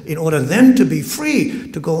self-concept, in order then to be free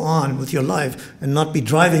to go on with your life and not be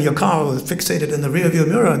driving your car fixated in the rearview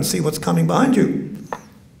mirror and see what's coming behind you,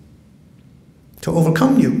 to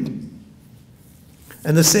overcome you.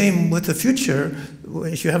 And the same with the future.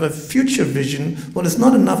 If you have a future vision, well, it's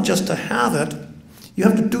not enough just to have it. You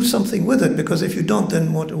have to do something with it, because if you don't,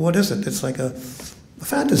 then what is it? It's like a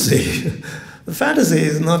fantasy. The fantasy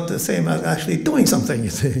is not the same as actually doing something, you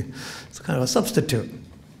see. It's kind of a substitute.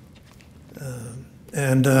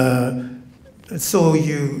 So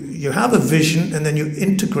you have a vision, and then you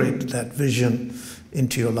integrate that vision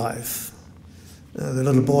into your life. The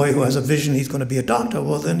little boy who has a vision he's going to be a doctor,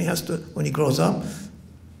 well, then he has to, when he grows up,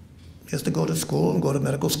 he has to go to school and go to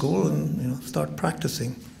medical school and start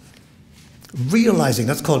practicing. Realizing,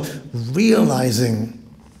 that's called realizing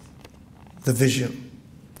the vision.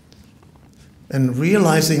 And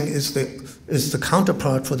realizing is the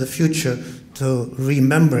counterpart for the future to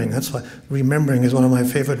remembering. That's why remembering is one of my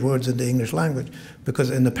favorite words in the English language, because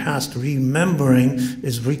in the past, remembering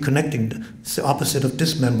is reconnecting. It's the opposite of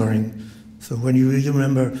dismembering. So when you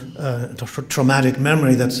remember a traumatic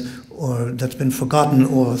memory that's been forgotten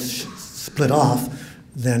or split off,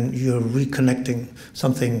 then you're reconnecting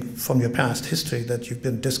something from your past history that you've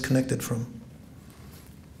been disconnected from.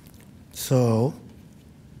 So,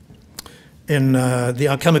 in the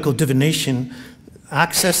alchemical divination,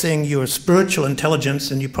 accessing your spiritual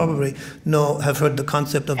intelligence, and you probably have heard the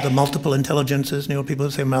concept of the multiple intelligences.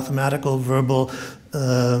 People say mathematical, verbal,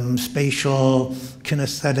 spatial,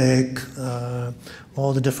 kinesthetic,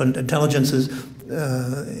 all the different intelligences.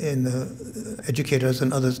 Educators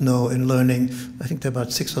and others know in learning, I think there are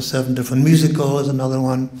about 6 or 7 different. Musical is another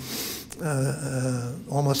one.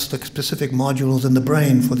 Almost like specific modules in the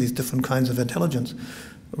brain for these different kinds of intelligence,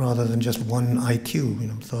 rather than just one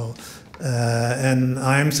IQ. So, and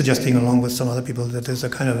I'm suggesting, along with some other people, that there's a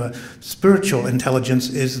kind of a spiritual intelligence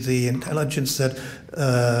is the intelligence that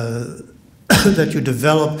that you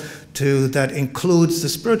develop that includes the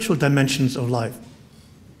spiritual dimensions of life.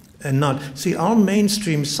 And not, see, our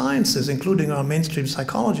mainstream sciences, including our mainstream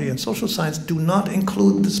psychology and social science, do not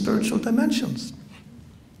include the spiritual dimensions.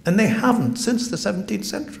 And they haven't since the 17th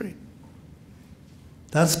century.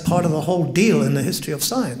 That's part of the whole deal in the history of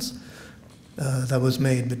science that was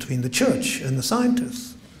made between the church and the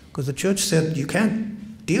scientists. Because the church said, you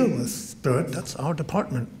can't deal with spirit, that's our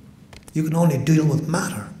department. You can only deal with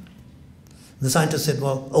matter. And the scientists said,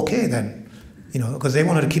 well, okay then. Because they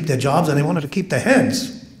wanted to keep their jobs and they wanted to keep their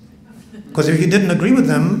heads. Because if you didn't agree with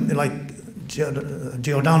them, like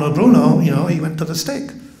Giordano Bruno, he went to the stake.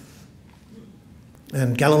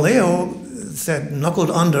 And Galileo knuckled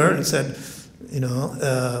under and said,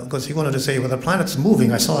 because he wanted to say, well, the planet's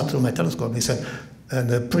moving. I saw it through my telescope. He said, and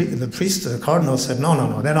the priest, the cardinal said,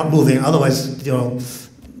 no, they're not moving. Otherwise,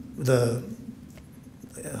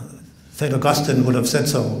 St. Augustine would have said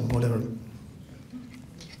so, whatever.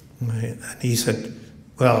 And he said,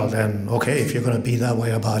 well, then, okay, if you're going to be that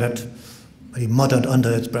way about it. He muttered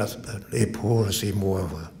under his breath, but they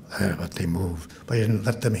move. But he didn't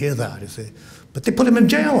let them hear that, you see. But they put him in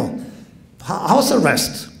jail. House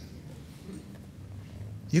arrest.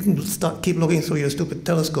 You can keep looking through your stupid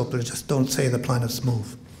telescope, but just don't say the planets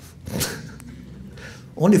move.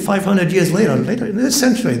 Only 500 years later in this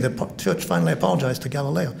century, the church finally apologized to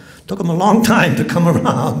Galileo. It took him a long time to come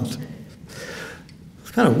around.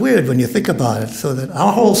 It's kind of weird when you think about it, so that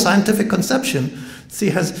our whole scientific conception,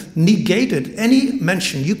 has negated any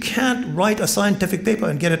mention. You can't write a scientific paper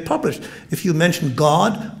and get it published if you mention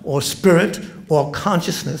God or spirit or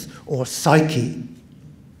consciousness or psyche.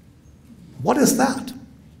 What is that?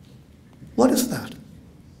 What is that?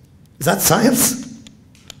 Is that science?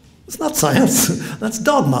 It's not science. That's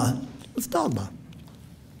dogma. It's dogma.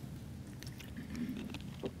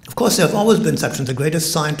 Of course, there have always been exceptions. The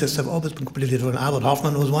greatest scientists have always been completely different. Albert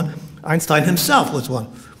Hofmann was one. Einstein himself was one.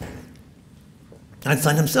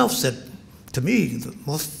 Einstein himself said, to me, the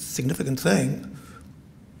most significant thing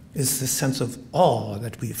is this sense of awe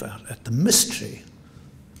that we've at the mystery,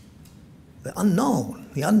 the unknown.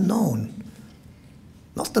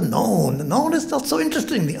 Not the known. The known is not so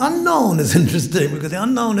interesting. The unknown is interesting because the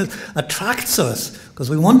unknown attracts us because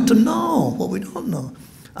we want to know what we don't know.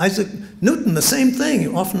 Isaac Newton, the same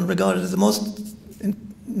thing, often regarded as the most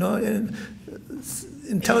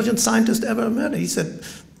intelligent scientist ever met. He said,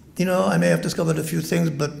 I may have discovered a few things,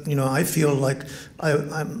 but I feel like I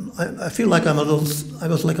was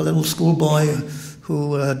like a little schoolboy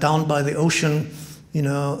who down by the ocean,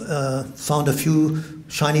 found a few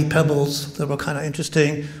shiny pebbles that were kind of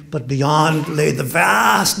interesting, but beyond lay the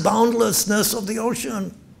vast boundlessness of the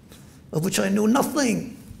ocean, of which I knew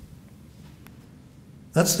nothing.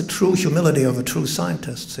 That's the true humility of a true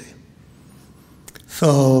scientist, see.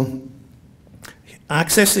 So,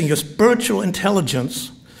 accessing your spiritual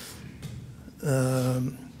intelligence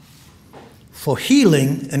for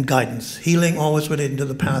healing and guidance. Healing always related to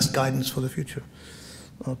the past, guidance for the future.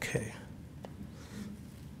 Okay.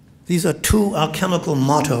 These are two alchemical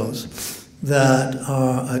mottos that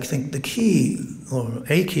are, I think, the key, or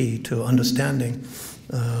a key to understanding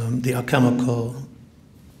the alchemical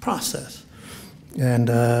process. And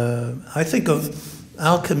I think of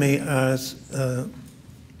alchemy as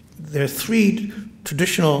there are three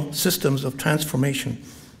traditional systems of transformation: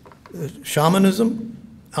 shamanism,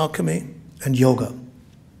 alchemy, and yoga.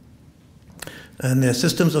 And they're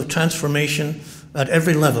systems of transformation at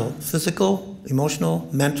every level: physical, emotional,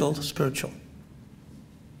 mental, spiritual.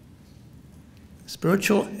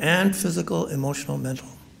 Spiritual and physical, emotional, mental.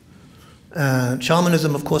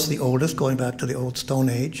 Shamanism, of course, the oldest, going back to the old Stone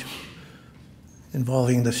Age,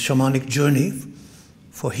 involving the shamanic journey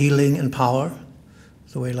for healing and power.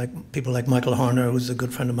 The way people like Michael Harner, who's a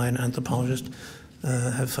good friend of mine, an anthropologist,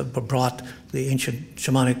 have brought the ancient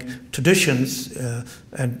shamanic traditions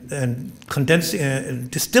and condensing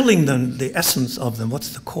and distilling them, the essence of them. What's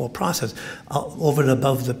the core process over and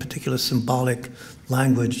above the particular symbolic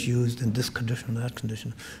language used in this condition, that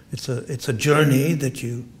condition? It's a journey that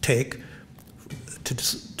you take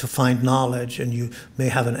to find knowledge, and you may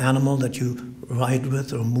have an animal that you ride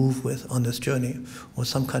with or move with on this journey, or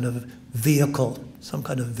some kind of vehicle.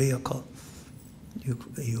 You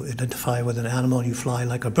identify with an animal, you fly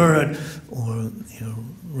like a bird, or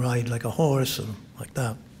ride like a horse, or like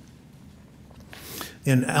that.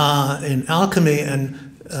 In alchemy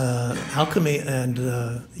and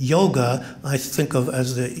yoga, I think of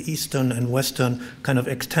as the Eastern and Western kind of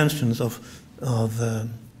extensions of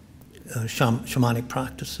shamanic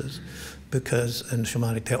practices, because in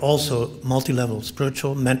shamanic they're also multi-level: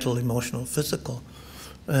 spiritual, mental, emotional, physical.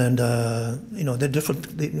 And they're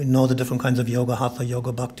different. You know the different kinds of yoga: hatha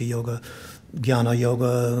yoga, bhakti yoga, jnana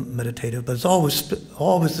yoga, meditative. But it's always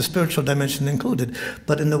the spiritual dimension included.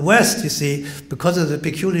 But in the West, you see, because of the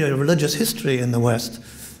peculiar religious history in the West,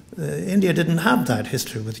 India didn't have that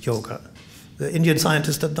history with yoga. The Indian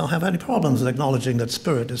scientists don't have any problems with acknowledging that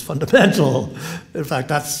spirit is fundamental. In fact,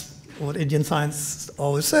 that's what Indian science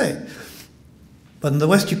always say. But in the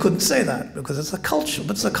West, you couldn't say that because it's a culture.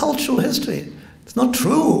 But it's a cultural history. It's not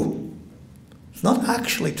true. It's not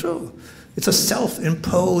actually true. It's a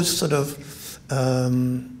self-imposed sort of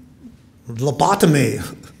lobotomy.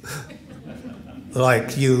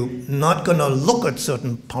 Like you're not going to look at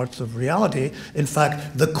certain parts of reality. In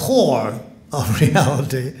fact, the core of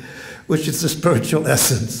reality, which is the spiritual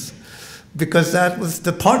essence. Because that was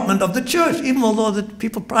the department of the church, even although the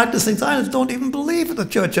people practicing science don't even believe in the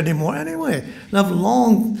church anymore anyway. And I've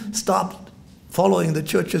long stopped following the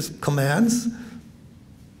church's commands.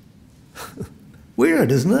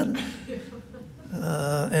 Weird, isn't it?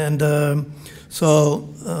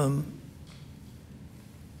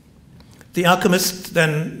 The alchemists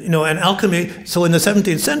then, and alchemy, so in the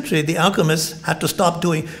 17th century, the alchemists had to stop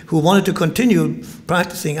doing, who wanted to continue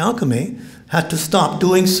practicing alchemy, had to stop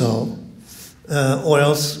doing so, or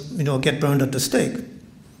else, get burned at the stake.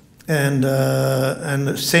 And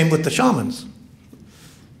same with the shamans.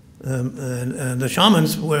 And the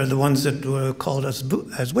shamans were the ones that were called as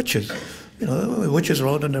witches. Witches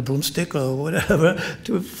rode on a broomstick or whatever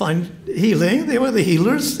to find healing. They were the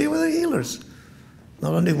healers.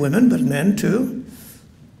 Not only women, but men too.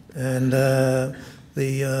 And the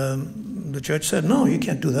church said, no, you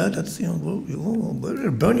can't do that. That's,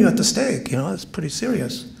 we'll burn you at the stake. It's pretty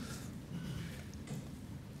serious.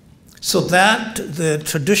 So the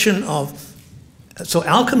tradition so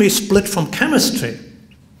alchemy split from chemistry.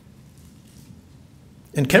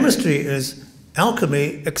 And chemistry is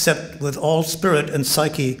alchemy except with all spirit and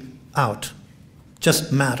psyche out,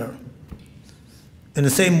 just matter. In the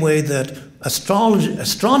same way that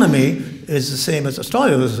astronomy is the same as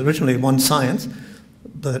astrology. It was originally one science,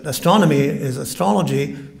 but astronomy is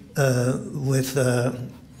astrology with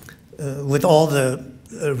all the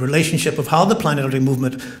relationship of how the planetary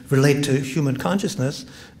movement relate to human consciousness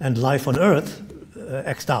and life on Earth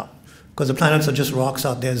X'd out. Because the planets are just rocks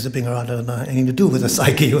out there zipping around and not anything to do with the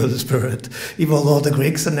psyche or the spirit, even though the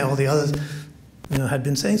Greeks and all the others had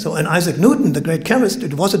been saying so. And Isaac Newton, the great chemist,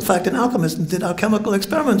 it was in fact an alchemist and did alchemical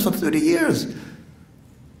experiments for 30 years.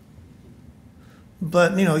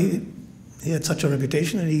 But, he had such a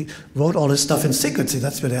reputation, and he wrote all his stuff in secret. See,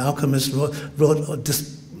 that's where the alchemists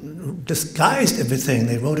disguised everything.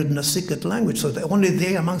 They wrote it in a secret language, so that only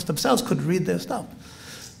they amongst themselves could read their stuff.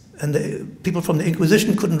 And the people from the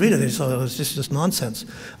Inquisition couldn't read it. They saw it was just nonsense.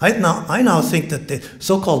 I now think that the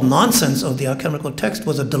so-called nonsense of the alchemical text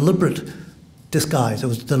was a deliberate disguise. It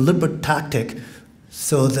was a deliberate tactic,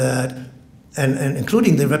 so that, and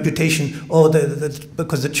including the reputation,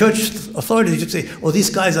 because the church authorities would say,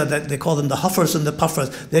 these guys they call them the huffers and the puffers.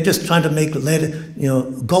 They're just trying to make lead,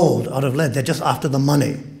 gold out of lead. They're just after the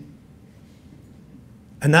money.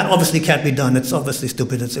 And that obviously can't be done. It's obviously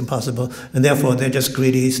stupid. It's impossible. And therefore, they're just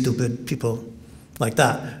greedy, stupid people like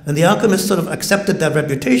that. And the alchemists sort of accepted that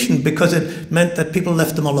reputation because it meant that people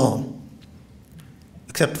left them alone,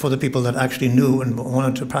 except for the people that actually knew and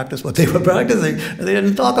wanted to practice what they were practicing. And they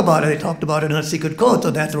didn't talk about it. They talked about it in a secret code.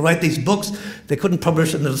 So they had to write these books. They couldn't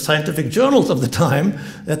publish in the scientific journals of the time.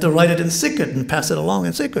 They had to write it in secret and pass it along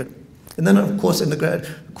in secret. And then, of course, in the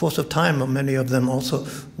course of time, many of them also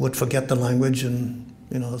would forget the language, and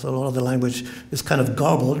so a lot of the language is kind of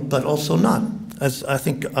garbled, but also not, as I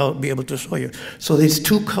think I'll be able to show you. So these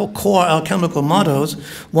two core alchemical mottos,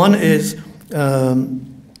 one is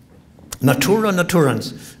natura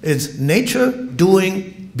naturans, is nature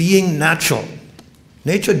being natural.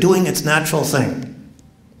 Nature doing its natural thing.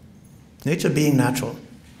 Nature being natural.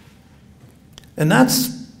 And that's,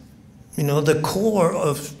 the core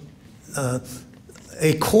of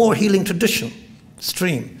a core healing tradition,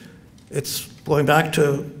 stream. It's going back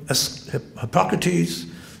to Hippocrates,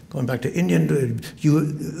 going back to Indian.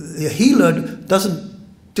 The healer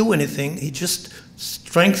doesn't do anything. He just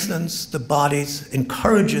strengthens the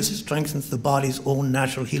strengthens the body's own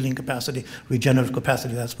natural healing capacity, regenerative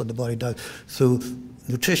capacity. That's what the body does. Through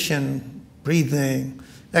nutrition, breathing,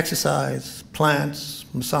 exercise, plants,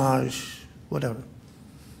 massage, whatever.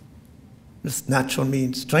 This natural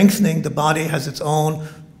means strengthening the body has its own.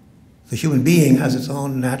 The human being has its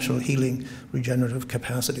own natural healing, regenerative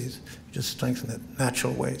capacities. Just strengthen it,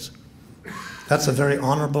 natural ways. That's a very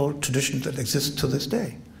honorable tradition that exists to this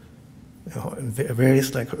day.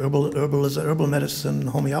 Various like herbal medicine,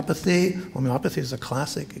 homeopathy. Homeopathy is a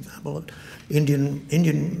classic example of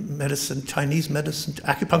Indian medicine, Chinese medicine,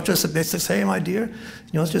 acupuncture. It's the same idea.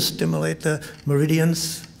 Just stimulate the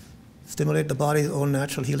meridians. Stimulate the body's own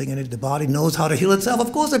natural healing energy. The body knows how to heal itself.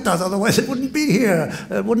 Of course it does, otherwise it wouldn't be here.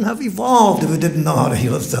 It wouldn't have evolved if it didn't know how to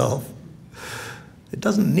heal itself. It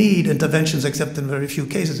doesn't need interventions except in very few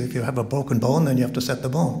cases. If you have a broken bone, then you have to set the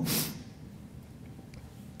bone.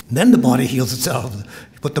 Then the body heals itself.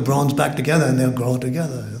 You put the bones back together and they'll grow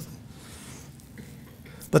together.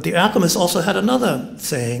 But the alchemists also had another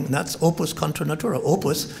saying, and that's opus contra natura.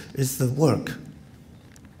 Opus is the work.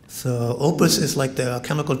 So opus is like the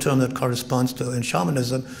alchemical term that corresponds to, in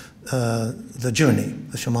shamanism, the journey,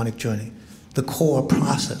 the shamanic journey. The core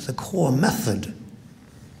process, the core method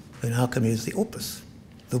in alchemy is the opus,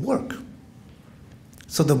 the work.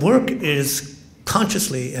 So the work is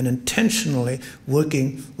consciously and intentionally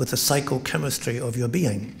working with the psychochemistry of your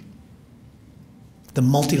being, the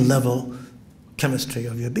multi-level chemistry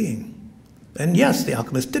of your being. And yes, the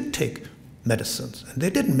alchemists did take medicines, and they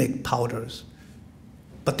didn't make powders.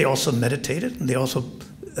 But they also meditated, and they also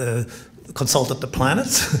consulted the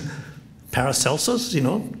planets. Paracelsus,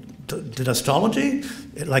 did astrology.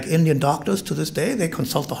 Like Indian doctors to this day, they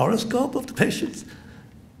consult the horoscope of the patients.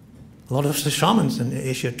 A lot of the shamans in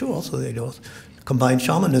Asia too, also they do combine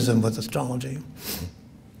shamanism with astrology,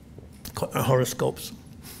 horoscopes.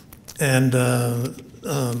 And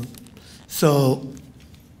so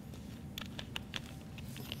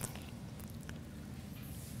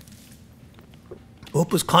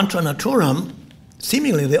opus contra naturam,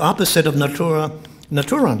 seemingly the opposite of natura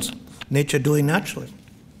naturans, nature doing naturally.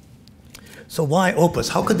 So why opus?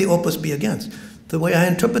 How could the opus be against? The way I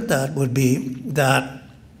interpret that would be that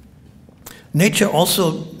nature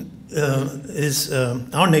also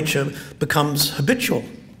our nature becomes habitual.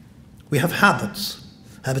 We have habits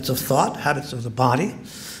of thought, habits of the body,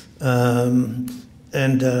 and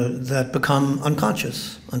that become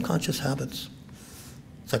unconscious habits.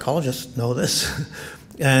 Psychologists know this.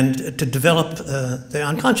 And to develop the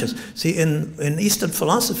unconscious. See, in Eastern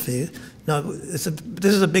philosophy, now this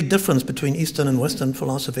is a big difference between Eastern and Western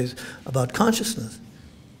philosophies about consciousness.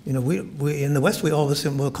 You know, we in the West, we always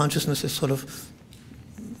assume, well, consciousness is sort of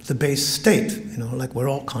the base state, you know, like we're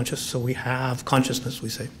all conscious, so we have consciousness, we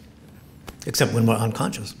say, except when we're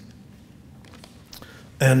unconscious.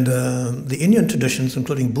 And the Indian traditions,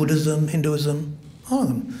 including Buddhism, Hinduism, all of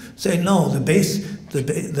them, say no,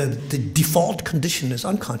 the default condition is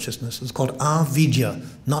unconsciousness. It's called avidya,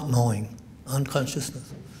 not knowing,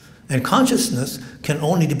 unconsciousness. And consciousness can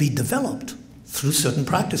only be developed through certain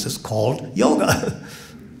practices called yoga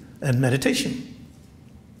and meditation.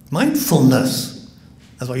 Mindfulness.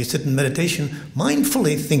 That's why you sit in meditation,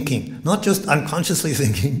 mindfully thinking, not just unconsciously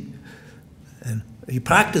thinking. And you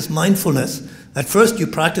practice mindfulness. At first you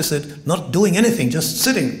practice it not doing anything, just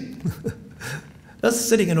sitting. Just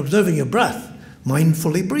sitting and observing your breath,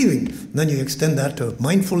 mindfully breathing. And then you extend that to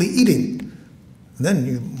mindfully eating. And then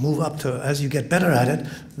you move up to, as you get better at it,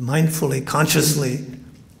 mindfully, consciously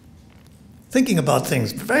thinking about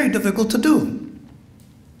things. Very difficult to do.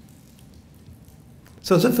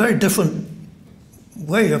 So it's a very different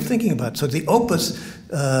way of thinking about it. So the opus,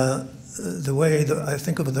 the way that I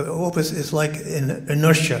think of the opus is like in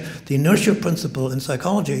inertia. The inertia principle in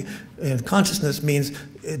psychology and consciousness means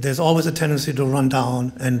there's always a tendency to run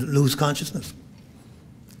down and lose consciousness.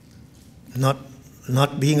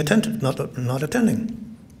 Not being attentive, not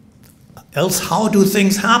attending. Else, how do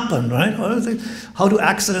things happen, right? How do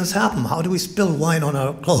accidents happen? How do we spill wine on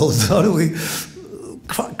our clothes? How do we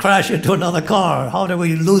crash into another car? How do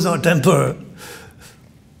we lose our temper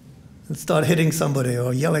and start hitting somebody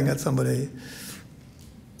or yelling at somebody?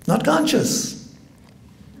 Not conscious.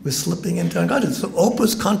 We're slipping into unconscious. So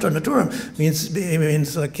opus contra naturam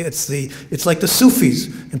means like it's like the Sufis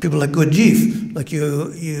and people like Gurdjieff. Like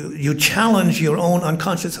you challenge your own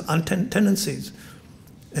unconscious tendencies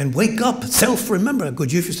and wake up, self-remember.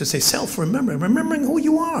 Gurdjieff used to say self-remember, remembering who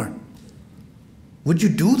you are. Would you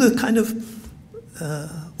do the kind of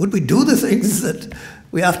would we do the things that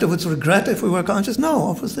we afterwards regret if we were conscious? No,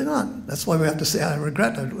 obviously not. That's why we have to say, I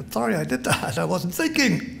regret. I'm sorry I did that. I wasn't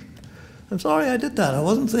thinking. I'm sorry I did that. I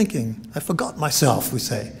wasn't thinking. I forgot myself, we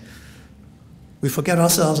say. We forget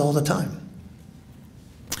ourselves all the time.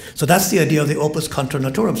 So that's the idea of the opus contra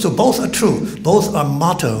naturam. So both are true. Both are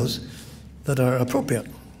mottos that are appropriate.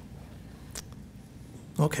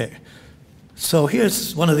 Okay. So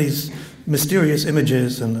here's one of these mysterious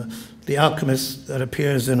images in the Alchemist that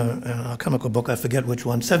appears in an alchemical book, I forget which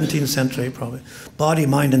one, 17th century probably, Body,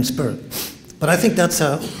 Mind, and Spirit. But I think that's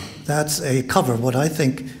a cover. What I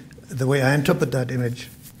think, the way I interpret that image,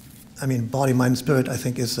 I mean, body, mind, spirit, I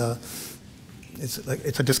think is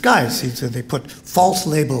it's a disguise. They put false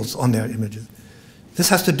labels on their images. This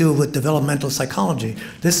has to do with developmental psychology.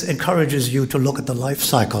 This encourages you to look at the life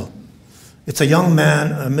cycle. It's a young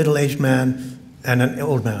man, a middle-aged man, and an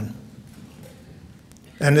old man.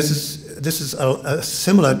 And this is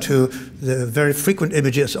similar to the very frequent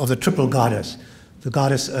images of the triple goddess. The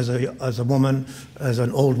goddess as a woman, as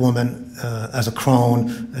an old woman, as a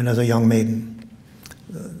crone, and as a young maiden.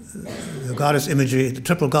 The goddess imagery, the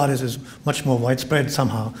triple goddess is much more widespread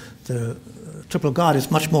somehow. The triple god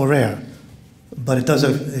is much more rare, but it does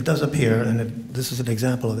appear, and this is an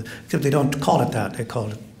example of it. Except they don't call it that; they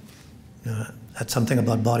call it that's something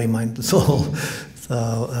about body, mind, and soul.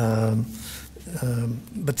 So.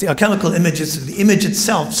 But the alchemical images, the image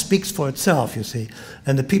itself speaks for itself, you see.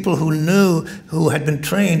 And the people who had been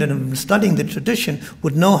trained and been studying the tradition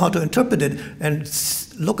would know how to interpret it and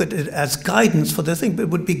look at it as guidance for the thing. But it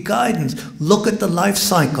would be guidance. Look at the life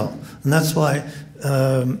cycle. And that's why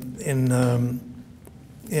in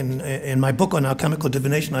my book on alchemical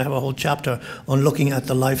divination, I have a whole chapter on looking at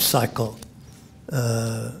the life cycle.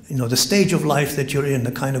 The stage of life that you're in,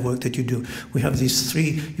 the kind of work that you do. We have these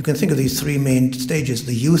three, you can think of these three main stages.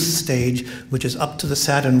 The youth stage, which is up to the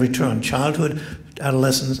Saturn return. Childhood,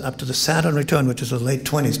 adolescence, up to the Saturn return, which is the late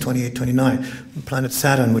 20s, 28, 29. Planet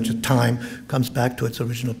Saturn, which is time, comes back to its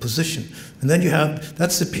original position. And then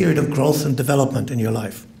that's the period of growth and development in your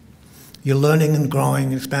life. You're learning and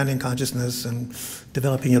growing, expanding consciousness, and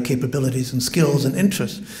developing your capabilities and skills and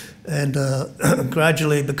interests, and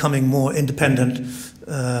gradually becoming more independent,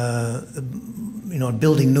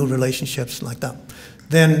 building new relationships like that.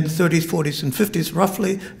 Then 30s, 40s, and 50s,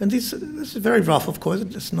 roughly, and this is very rough, of course,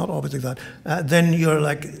 it's not always like that. Then you're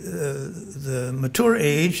like the mature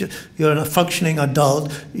age, you're a functioning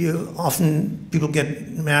adult, people get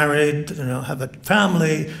married, have a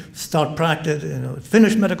family, start practice,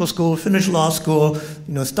 finish medical school, finish law school,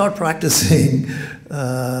 start practicing.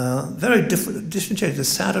 Very different changes. The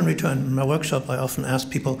Saturn return. In my workshop, I often ask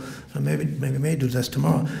people, and maybe may do this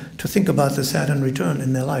tomorrow, to think about the Saturn return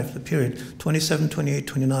in their life, the period 27, 28,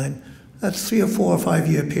 29. That's 3 or 4 or 5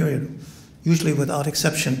 year period. usually without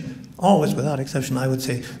exception, always without exception, I would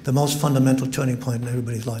say, the most fundamental turning point in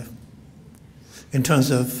everybody's life. In terms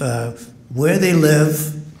of where they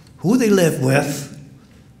live, who they live with,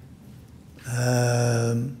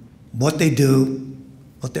 what they do,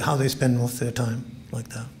 how they spend most of their time, like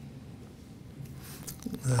that.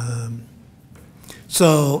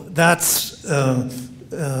 So that's, and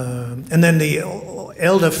then the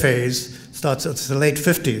elder phase starts at the late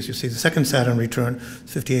 50s. You see the second Saturn return,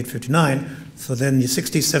 58, 59. So then the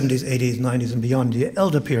 60s, 70s, 80s, 90s, and beyond, the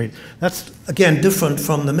elder period. That's, again, different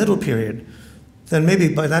from the middle period. Then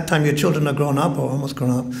maybe by that time your children are grown up or almost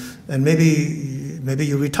grown up, and maybe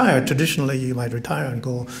you retire. Traditionally, you might retire and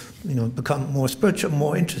go, become more spiritual,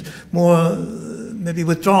 maybe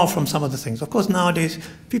withdraw from some of the things. Of course, nowadays,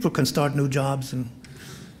 people can start new jobs. And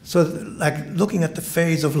so, like, looking at the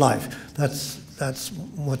phase of life, that's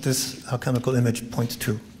what this alchemical image points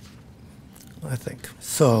to, I think.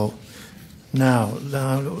 So now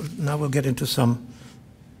we'll get into some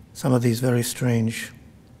of these very strange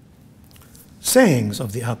sayings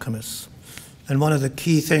of the alchemists. And one of the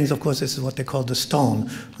key things, of course, is what they call the stone,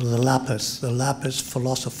 the lapis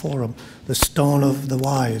philosophorum, the stone of the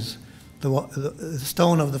wise, the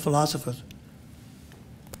stone of the philosophers.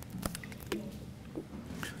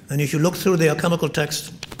 And if you look through the alchemical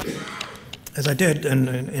text, as I did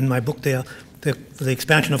in my book there, the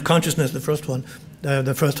expansion of consciousness, the first one,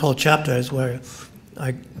 the first whole chapter is where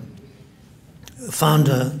I found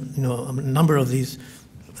a number of these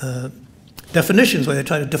definitions where they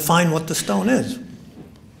try to define what the stone is.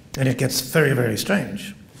 And it gets very, very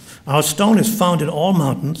strange. Our stone is found in all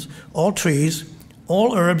mountains, all trees,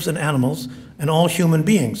 all herbs and animals, and all human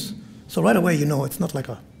beings. So right away, it's not like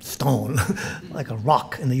a stone, like a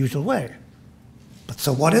rock in the usual way. But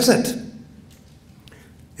so what is it?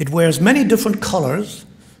 It wears many different colors,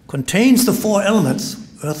 contains the 4 elements,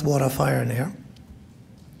 earth, water, fire, and air,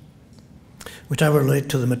 which I relate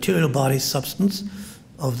to the material body substance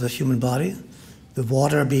of the human body, the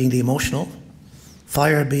water being the emotional,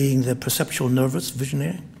 fire being the perceptual, nervous,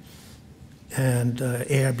 visionary, and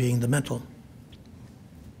air being the mental.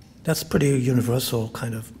 That's pretty universal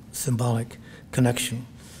kind of symbolic connection.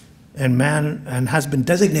 And man has been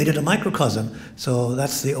designated a microcosm. So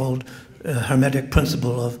that's the old Hermetic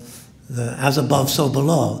principle of the as above, so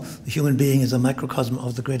below. The human being is a microcosm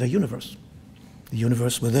of the greater universe, the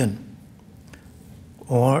universe within.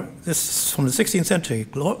 Or this is from the 16th century,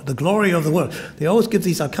 the glory of the world. They always give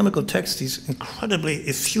these alchemical texts these incredibly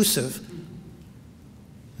effusive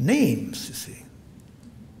names, you see.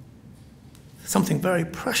 Something very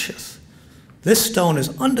precious. This stone is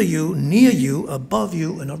under you, near you, above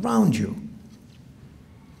you, and around you.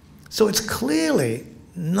 So it's clearly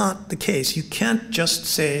not the case. You can't just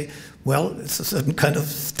say, well, it's a certain kind of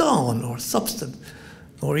stone or substance,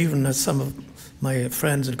 or even as some of my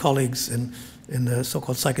friends and colleagues in the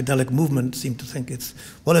so-called psychedelic movement seem to think it's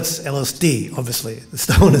LSD, obviously. The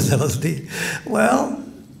stone is LSD. Well,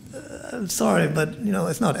 I'm sorry, but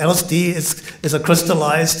it's not. LSD is a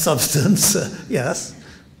crystallized substance. Yes,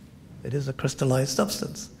 it is a crystallized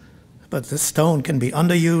substance. But this stone can be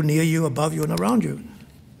under you, near you, above you, and around you.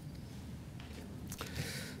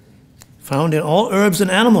 Found in all herbs and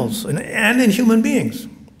animals, and in human beings.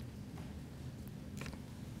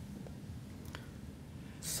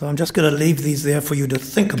 So I'm just going to leave these there for you to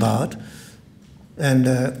think about.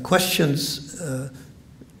 And questions,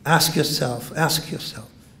 ask yourself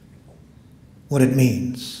what it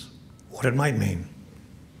means, what it might mean.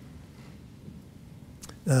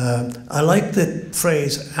 I like the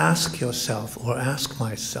phrase, ask yourself, or ask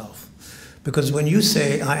myself. Because when you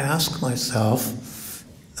say, I ask myself,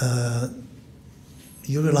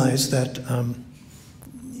 you realize that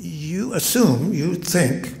you assume, you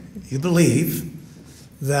think, you believe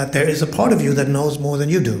that there is a part of you that knows more than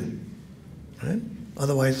you do. Right?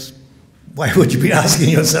 Otherwise, why would you be asking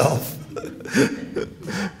yourself?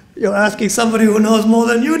 You're asking somebody who knows more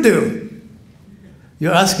than you do.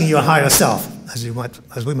 You're asking your higher self,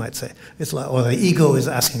 as we might say. It's like, or the ego is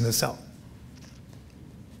asking the self.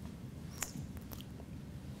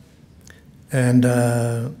 And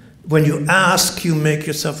when you ask, you make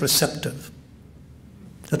yourself receptive.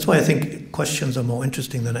 That's why I think questions are more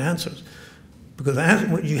interesting than answers. Because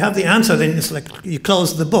when you have the answer, then it's like you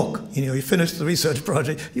close the book. You finish the research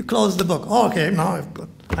project, you close the book. Oh, okay, now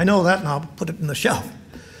I know that now, put it in the shelf.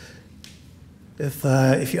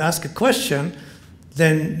 If you ask a question,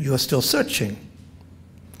 then you are still searching.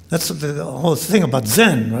 That's the whole thing about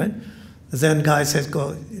Zen, right? The Zen guy says,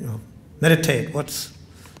 go, meditate. What's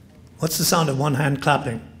the sound of one hand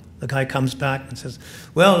clapping? The guy comes back and says,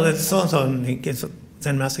 well, it's so-and-so, and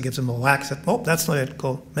Zen master gives him a whack, says, oh, that's not it,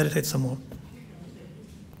 go meditate some more.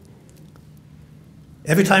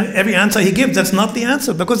 Every answer he gives, that's not the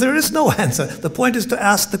answer, because there is no answer. The point is to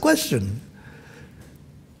ask the question.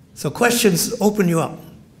 So questions open you up,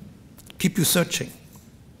 keep you searching.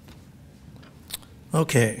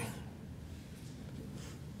 Okay.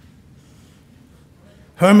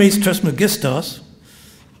 Hermes Trismegistos.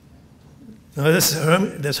 Now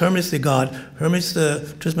there's Hermes the god. Hermes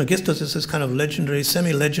the Trismegistos is this kind of legendary,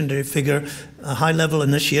 semi-legendary figure, a high-level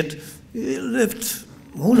initiate. He lived,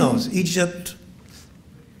 who knows, Egypt.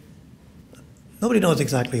 Nobody knows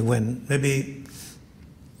exactly when. Maybe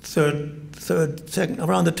second,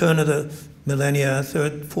 around the turn of the millennia,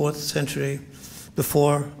 3rd, 4th century,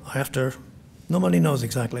 before, after. Nobody knows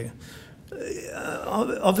exactly.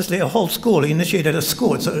 Obviously, a whole school. He initiated a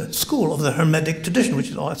school. It's a school of the Hermetic tradition, which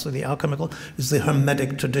is also the alchemical, is the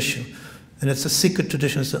Hermetic tradition. And it's a secret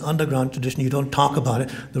tradition. It's an underground tradition. You don't talk about it.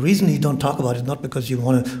 The reason you don't talk about it is not because you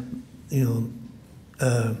want to, you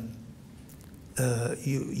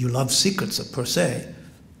love secrets per se,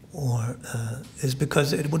 or is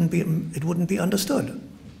because it wouldn't be understood,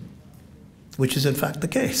 which is in fact the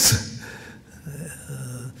case.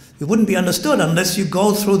 It wouldn't be understood unless you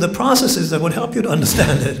go through the processes that would help you to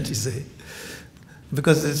understand it, you see.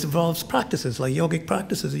 Because it involves practices, like yogic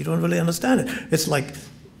practices. You don't really understand it. It's like,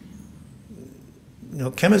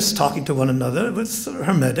 chemists talking to one another. It's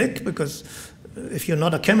hermetic, because if you're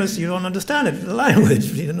not a chemist, you don't understand it, the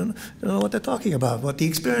language. You don't know what they're talking about, what the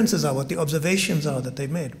experiences are, what the observations are that they've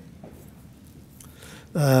made.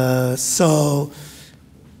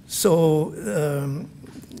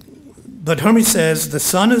 But Hermes says the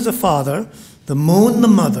sun is the father, the moon the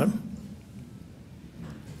mother,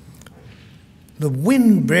 the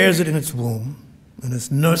wind bears it in its womb, and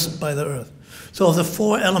is nursed by the earth. So of the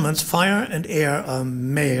 4 elements, fire and air are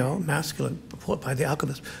male, masculine, by the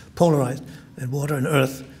alchemists, polarized, and water and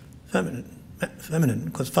earth, feminine,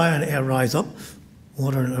 because fire and air rise up,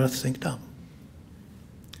 water and earth sink down.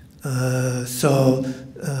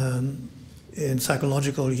 In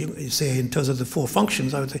psychological, you say in terms of the 4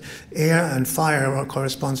 functions, I would say air and fire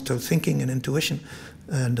corresponds to thinking and intuition,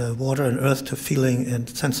 and water and earth to feeling and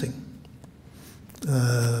sensing.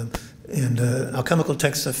 Alchemical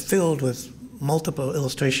texts are filled with multiple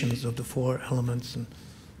illustrations of the 4 elements, and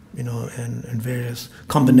and various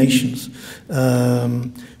combinations.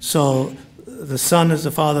 So the sun is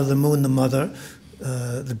the father, the moon the mother,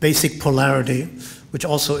 the basic polarity, which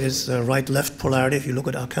also is the right-left polarity. If you look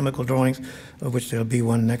at alchemical drawings, of which there'll be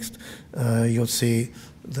one next, you'll see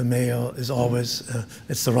the male is always,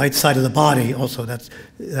 it's the right side of the body also. That's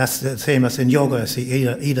the same as in yoga. See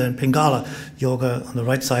Ida and Pingala. Yoga on the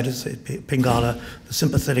right side is Pingala, the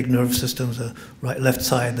sympathetic nerve system, the left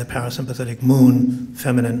side, the parasympathetic moon,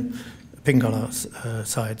 feminine, Pingala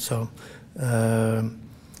side. So, and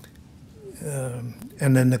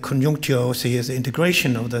then the conjunctio, see, is the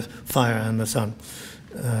integration of the fire and the sun.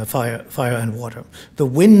 Fire and water. The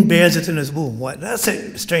wind bears it in its womb. Why? That's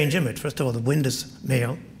a strange image. First of all, the wind is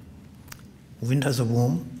male. Wind has a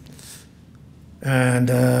womb. And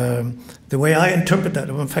the way I interpret that,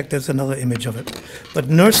 in fact, there's another image of it. But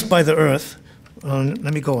nursed by the earth,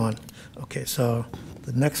 let me go on. Okay, so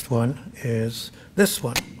the next one is this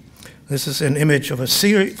one. This is an image of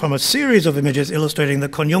from a series of images illustrating the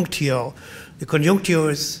conjunctio. The conjunctio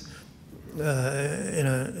is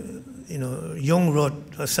Jung wrote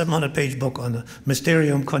a 700-page book on the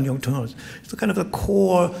Mysterium Conjunctionis. It's kind of a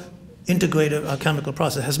core integrative alchemical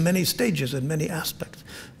process. It has many stages and many aspects.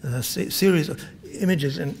 A series of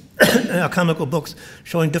images in alchemical books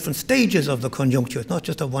showing different stages of the conjunctio. It's not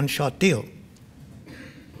just a one-shot deal.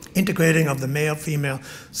 Integrating of the male, female,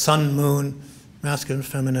 sun, moon, masculine,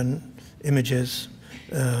 feminine images,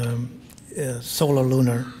 solar,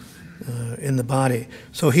 lunar in the body.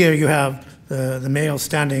 So here you have the male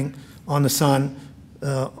standing on the sun,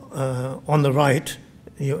 on the right,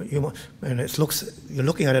 and you're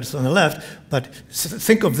looking at it, it's on the left, but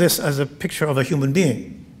think of this as a picture of a human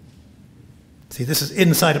being. See, this is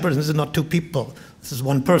inside a person. This is not 2 people. This is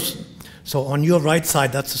 1 person. So on your right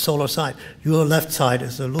side, that's the solar side. Your left side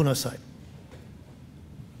is the lunar side.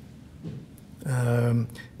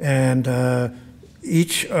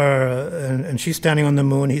 Each and she's standing on the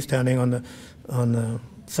moon. He's standing on the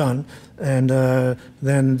sun, and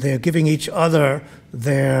then they're giving each other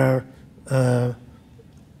their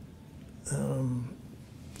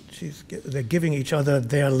they're giving each other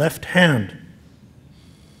their left hand.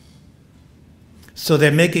 So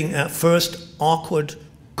they're making a first awkward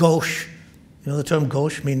gauche. The term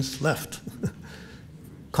gauche means left.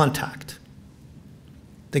 Contact.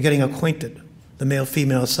 They're getting acquainted, the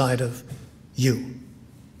male-female side of you.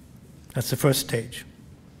 That's the first stage.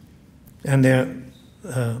 And they're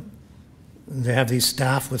They have these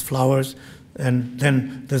staff with flowers, and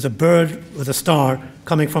then there's a bird with a star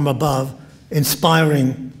coming from above,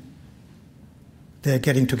 inspiring their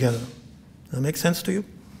getting together. Does that make sense to you?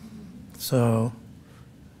 So,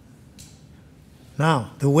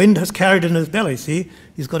 now, the wind has carried in his belly, see?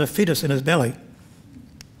 He's got a fetus in his belly.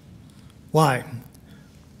 Why?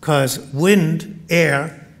 Because wind,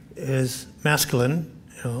 air, is masculine,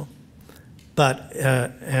 you know, but,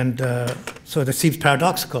 so it seems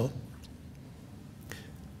paradoxical.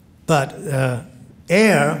 But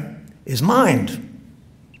air is mind.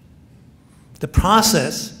 The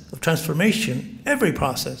process of transformation, every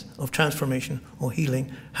process of transformation or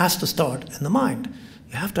healing has to start in the mind.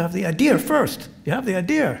 You have to have the idea first. You have the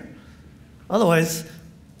idea. Otherwise,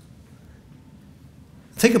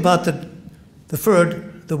 think about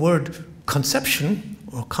the word conception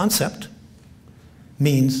or concept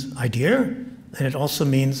means idea, and it also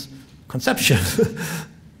means conception.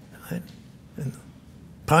 Right? And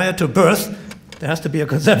prior to birth, there has to be a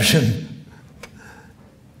conception,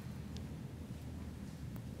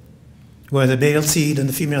 where the male seed and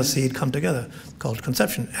the female seed come together, called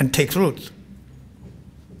conception, and takes root.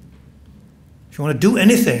 If you want to do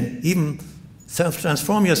anything, even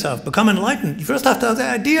self-transform yourself, become enlightened, you first have to have the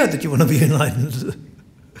idea that you want to be enlightened.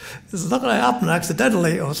 This is not going to happen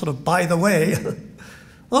accidentally or sort of by the way.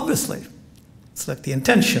 Obviously, it's like the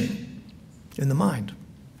intention in the mind.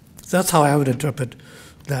 So that's how I would interpret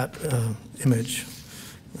that image.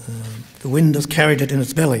 The wind has carried it in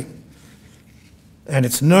its belly, and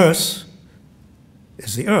its nurse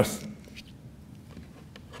is the earth.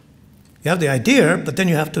 You have the idea, but then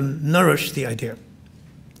you have to nourish the idea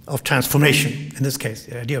of transformation. In this case,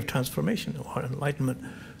 the idea of transformation or enlightenment.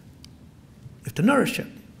 You have to nourish it,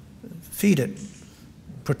 feed it,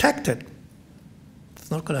 protect it.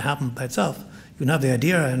 It's not going to happen by itself. You can have the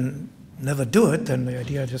idea and never do it, then the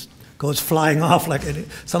idea just goes flying off like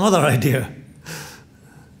some other idea.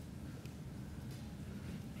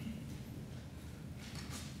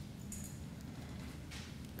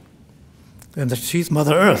 And she's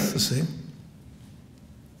Mother Earth, you see.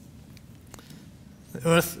 The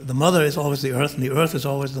earth, the mother is always the earth, and the earth is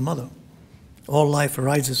always the mother. All life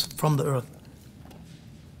arises from the earth.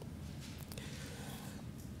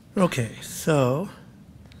 Okay, so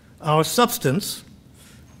our substance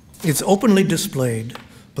is openly displayed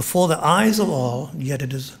before the eyes of all, yet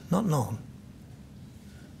it is not known.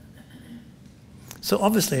 So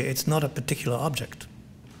obviously it's not a particular object.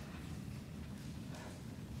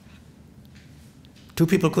 Two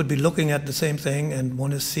people could be looking at the same thing, and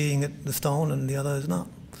one is seeing it, the stone, and the other is not.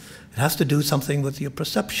 It has to do something with your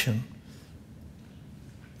perception,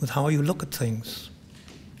 with how you look at things.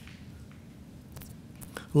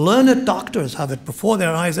 Learned doctors have it before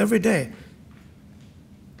their eyes every day,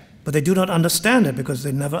 but they do not understand it because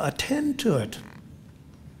they never attend to it.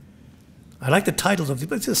 I like the titles of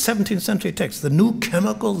these. It's a 17th century text, The New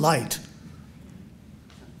Chemical Light.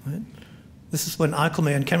 Right? This is when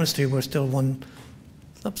alchemy and chemistry were still one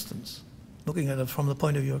substance, looking at it from the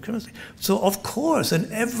point of view of chemistry. So of course,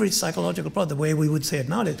 in every psychological process, the way we would say it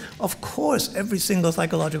nowadays, of course, every single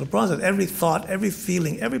psychological process, every thought, every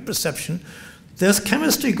feeling, every perception, there's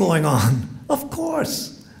chemistry going on, of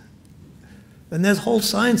course. And there's whole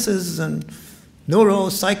sciences and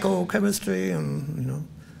neuropsychochemistry and, you know,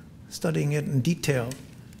 studying it in detail.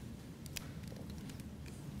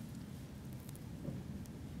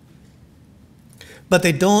 But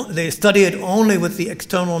they study it only with the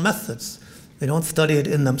external methods. They don't study it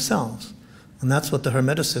in themselves. And that's what the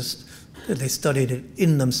Hermeticists did. They studied it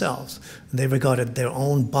in themselves. And they regarded their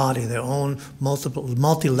own body, their own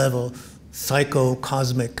multi-level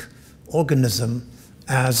psycho-cosmic organism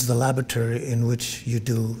as the laboratory in which you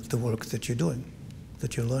do the work that you're doing,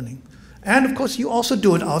 that you're learning. And of course, you also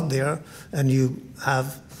do it out there, and you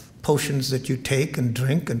have potions that you take and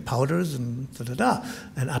drink and powders and da-da-da,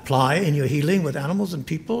 and apply in your healing with animals and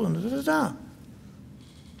people and da-da-da.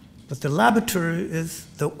 But the laboratory is,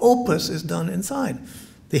 the opus is done inside.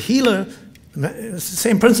 The healer, it's the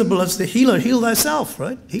same principle as the healer, heal thyself,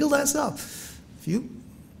 right? Heal thyself. If you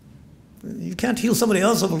can't heal somebody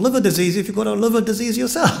else of a liver disease if you've got a liver disease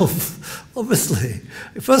yourself, obviously.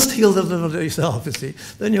 You first heal the liver yourself, you see.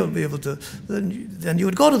 Then you'll be able to, then you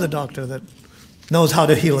would go to the doctor that knows how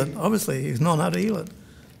to heal it. Obviously, he's known how to heal it.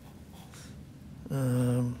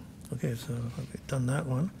 Okay, so I've done that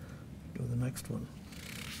one. Do the next one.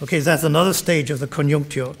 Okay, so that's another stage of the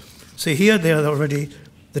conjunctio. See here, they're already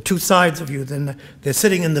the two sides of you. Then they're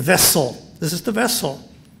sitting in the vessel. This is the vessel.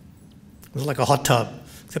 It's like a hot tub,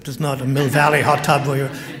 except it's not a Mill Valley hot tub where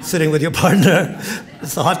you're sitting with your partner.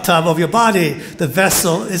 It's the hot tub of your body. The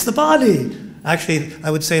vessel is the body. Actually,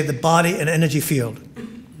 I would say the body and energy field.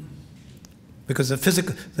 Because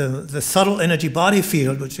the subtle energy body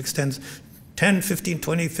field, which extends 10, 15,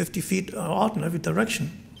 20, 50 feet out in every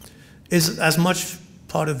direction, is as much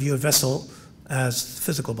part of your vessel as the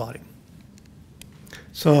physical body.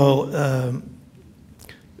 So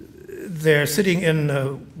they're sitting in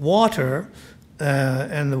water,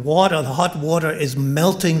 and the hot water is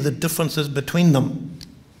melting the differences between them,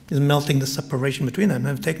 is melting the separation between them.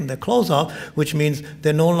 And they've taken their clothes off, which means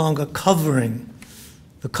they're no longer covering.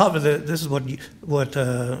 This is what the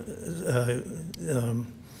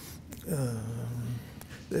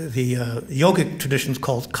yogic traditions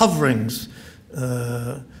call coverings.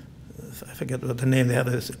 I forget what the name they have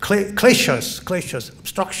is. Kleshas,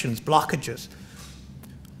 obstructions, blockages,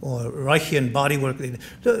 or Reichian bodywork,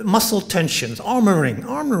 muscle tensions,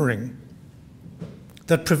 armoring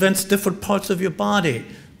that prevents different parts of your body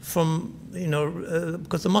from,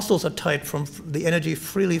 because the muscles are tight from the energy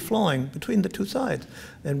freely flowing between the two sides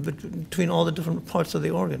and between all the different parts of the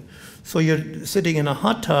organ. So you're sitting in a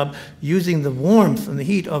hot tub using the warmth and the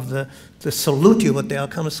heat of the solutio, what the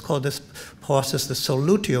alchemists call this process, the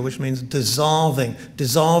solutio, which means dissolving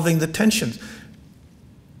the tensions.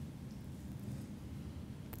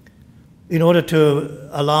 In order to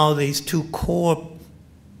allow these two core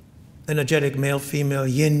energetic male, female,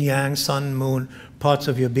 yin, yang, sun, moon, parts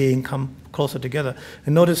of your being come closer together.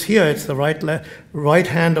 And notice here it's the right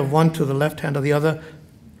hand of one to the left hand of the other,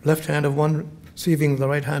 left hand of one receiving the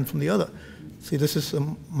right hand from the other. See, this is a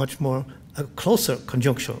much more closer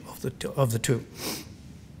conjunction of the two.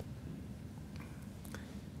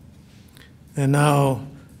 And now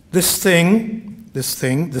this thing, the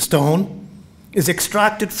stone, is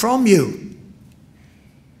extracted from you.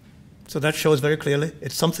 So that shows very clearly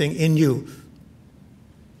it's something in you.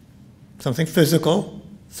 Something physical,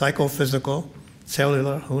 psychophysical,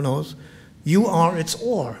 cellular, who knows. You are its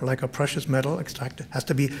ore, like a precious metal extracted. Has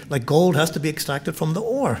to be, like gold has to be extracted from the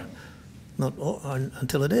ore, not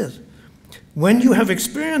until it is. When you have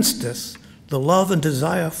experienced this, the love and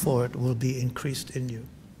desire for it will be increased in you.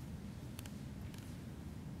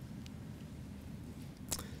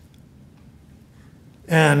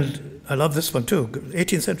 And I love this one too,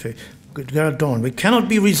 18th century, Gerard Dorn. We cannot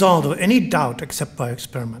be resolved of any doubt except by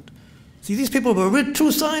experiment. See, these people were real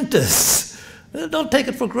true scientists. Don't take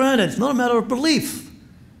it for granted. It's not a matter of belief.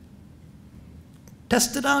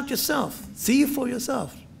 Test it out yourself. See for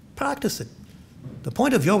yourself. Practice it. The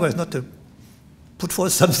point of yoga is not to put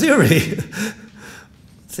forth some theory.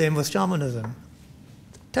 Same with shamanism.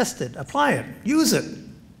 Test it, apply it, use it.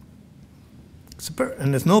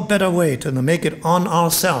 And there's no better way to make it on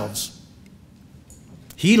ourselves.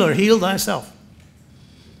 Heal or heal thyself.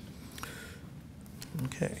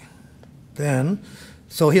 Okay. Then,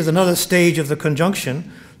 so here's another stage of the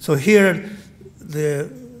conjunction. So here, the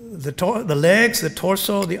legs, the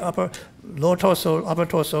torso, the lower torso, upper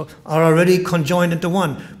torso are already conjoined into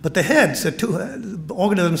one. But the heads, the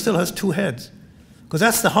organism still has two heads. Because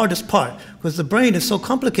that's the hardest part, because the brain is so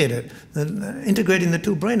complicated. Integrating the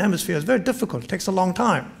two brain hemispheres is very difficult. It takes a long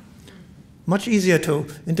time. Much easier to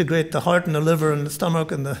integrate the heart and the liver and the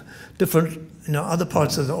stomach and the different other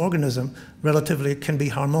parts of the organism relatively can be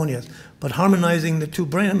harmonious. But harmonizing the two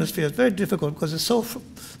brain hemispheres is very difficult because it's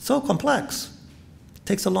so complex. It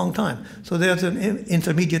takes a long time. So there's an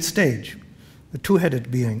intermediate stage, the two-headed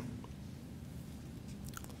being.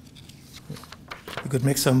 You could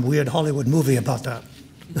make some weird Hollywood movie about that.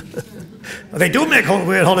 They do make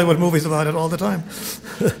weird Hollywood movies about it all the time.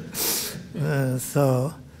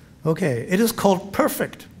 Okay, it is called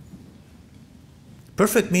perfect.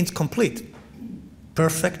 Perfect means complete.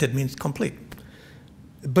 Perfected means complete.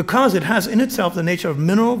 Because it has in itself the nature of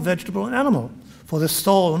mineral, vegetable, and animal. For the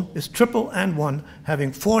soul is triple and one,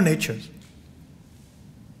 having four natures.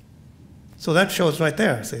 So that shows right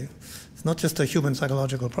there, see? It's not just a human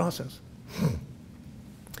psychological process.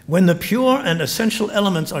 When the pure and essential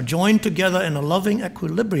elements are joined together in a loving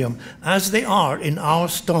equilibrium, as they are in our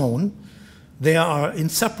stone, they are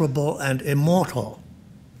inseparable and immortal,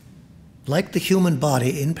 like the human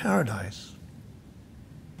body in paradise.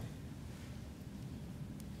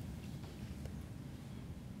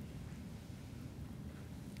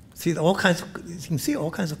 See, you can see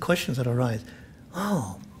all kinds of questions that arise.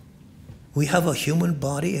 Oh, we have a human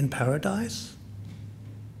body in paradise?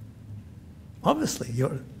 Obviously,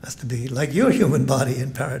 it has to be like your human body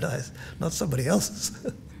in paradise, not somebody else's.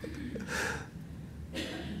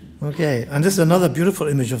 Okay, and this is another beautiful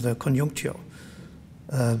image of the conjunctio,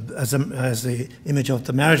 as the image of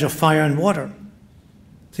the marriage of fire and water.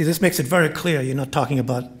 See, this makes it very clear you're not talking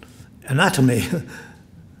about anatomy,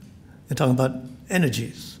 you're talking about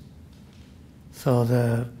energies. So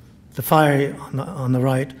the fire on the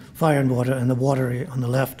right, fire and the watery on the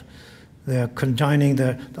left, they're conjoining,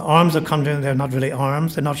 the arms are conjoined, they're not really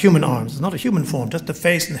arms, they're not human arms, it's not a human form, just the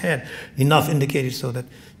face and head, enough indicated so that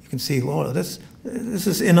you can see, oh, this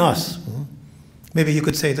is in us. Maybe you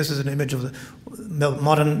could say this is an image of the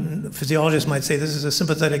modern physiologists might say this is a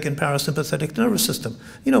sympathetic and parasympathetic nervous system.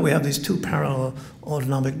 You know, we have these two parallel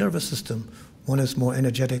autonomic nervous systems. One is more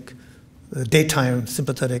energetic, daytime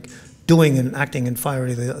sympathetic, doing and acting and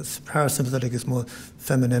fiery. The parasympathetic is more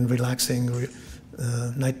feminine, relaxing,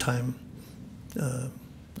 nighttime,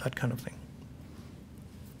 that kind of thing.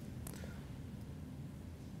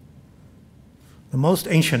 The most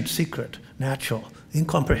ancient secret, natural,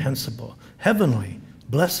 incomprehensible, heavenly,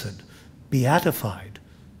 blessed, beatified,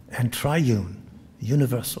 and triune,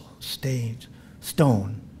 universal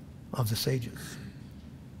stone of the sages.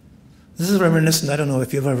 This is reminiscent. I don't know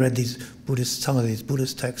if you've ever read some of these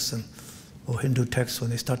Buddhist texts or Hindu texts when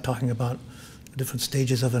they start talking about the different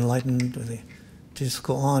stages of enlightenment. Where they just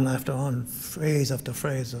go on after on, phrase after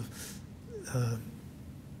phrase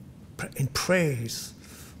in praise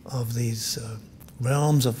of these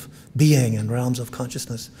realms of being and realms of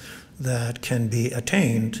consciousness that can be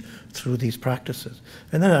attained through these practices.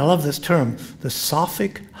 And then I love this term, the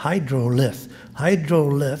Sophic hydrolith.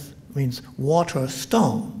 Hydrolith means water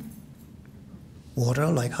stone. Water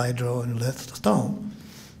like hydro and lith, stone.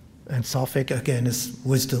 And Sophic, again, is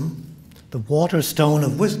wisdom, the water stone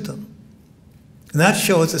of wisdom. And that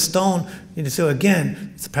shows a stone, so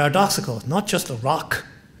again, it's paradoxical. It's not just a rock.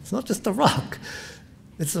 It's not just a rock.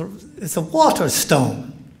 It's a water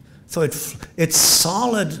stone. So it's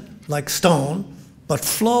solid like stone, but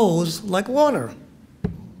flows like water.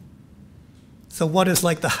 So what is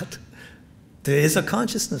like that? There is a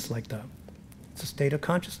consciousness like that. It's a state of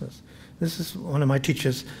consciousness. This is one of my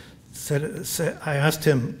teachers said I asked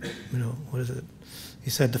him, what is it?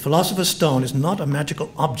 He said, the philosopher's stone is not a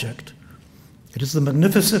magical object. It is the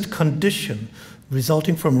magnificent condition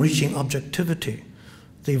resulting from reaching objectivity,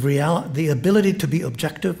 the ability to be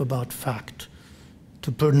objective about fact,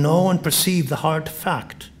 to know and perceive the hard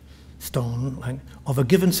fact, stone, of a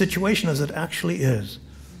given situation as it actually is,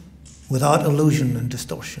 without illusion and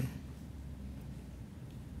distortion.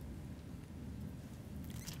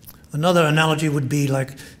 Another analogy would be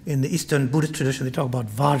like in the Eastern Buddhist tradition, they talk about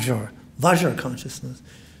Vajra consciousness.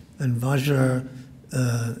 And Vajra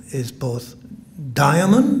is both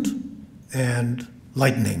diamond and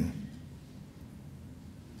lightning.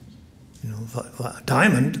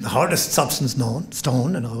 Diamond, the hardest substance known,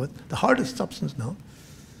 stone, in other words, the hardest substance known,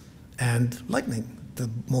 and lightning, the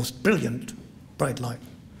most brilliant, bright light.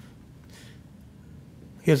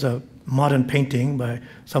 Here's a modern painting by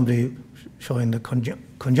somebody showing the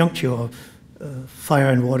conjuncture of fire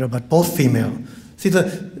and water, but both female. See,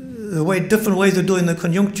 the way different ways of doing the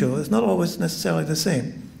conjuncture is not always necessarily the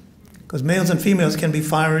same, because males and females can be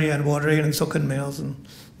fiery and watery, and so can males, and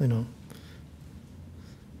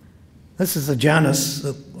This is a Janus,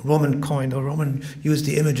 the Roman coin. The Roman used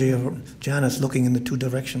the imagery of Janus looking in the two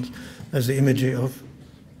directions as the imagery of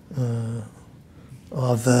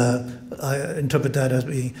I interpret that as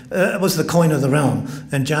being, it was the coin of the realm.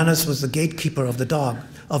 And Janus was the gatekeeper of the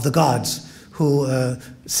gods, who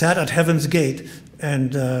sat at heaven's gate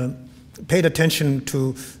and paid attention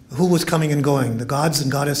to who was coming and going. The gods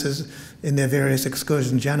and goddesses in their various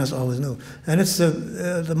excursions, Janus always knew. And it's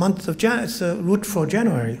the month of Janus, it's a root for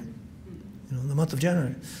January, the month of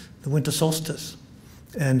January, the winter solstice.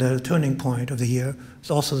 And the turning point of the year is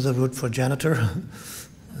also the root for janitor,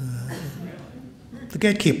 the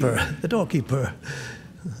gatekeeper, the doorkeeper.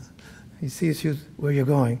 He sees you where you're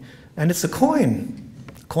going. And it's a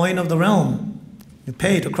coin of the realm. You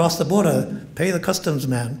pay to cross the border, pay the customs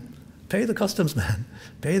man, pay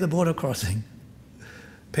the border crossing,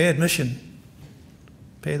 pay admission,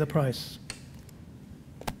 pay the price.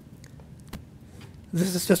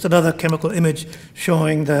 This is just another chemical image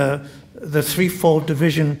showing the threefold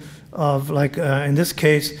division of, in this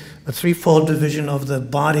case, a threefold division of the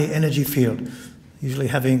body energy field. Usually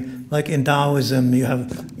having, like in Taoism, you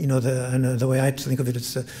have, the way I think of it,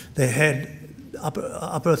 it's the head,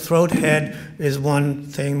 upper throat head is one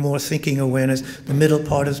thing, more thinking awareness. The middle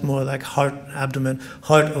part is more like heart, abdomen,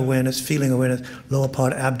 heart awareness, feeling awareness. Lower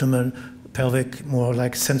part, abdomen, pelvic, more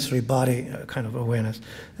like sensory body kind of awareness.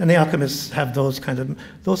 And the alchemists have those kind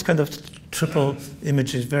of triple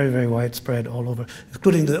images, very, very widespread all over,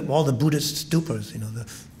 including all the Buddhist stupas,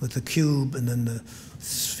 with the cube and then the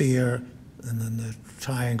sphere and then the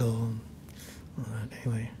triangle.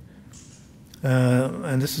 Anyway.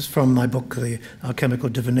 And this is from my book, The Alchemical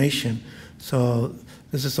Divination. So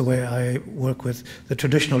This is the way I work with the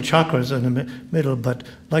traditional chakras in the middle, but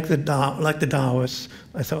like the Taoists,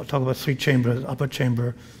 I talk about 3 chambers: upper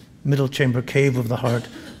chamber, middle chamber, cave of the heart,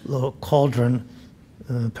 lower cauldron,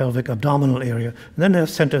 pelvic abdominal area. And then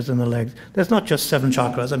there's centers in the legs. There's not just 7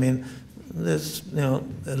 chakras. I mean, there's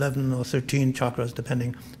 11 or 13 chakras depending.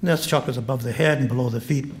 And there's chakras above the head and below the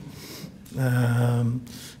feet.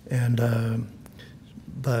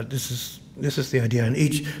 But this is the idea. And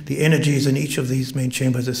the energies in each of these main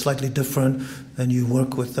chambers is slightly different, and you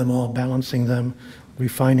work with them all, balancing them,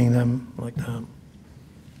 refining them like that.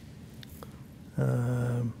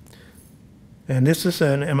 And this is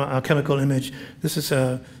an alchemical image. This is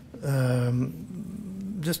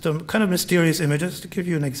just a kind of mysterious image. Just to give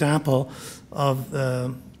you an example of,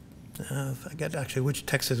 I forget actually which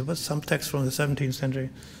text it was, some text from the 17th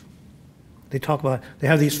century. They talk about, they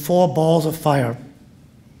have these 4 balls of fire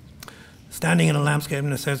standing in a landscape,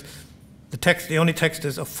 and it says, the only text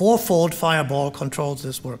is, a 4-fold fireball controls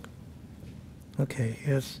this work. Okay,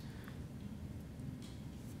 here's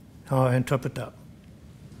how I interpret that.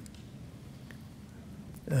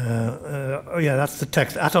 That's the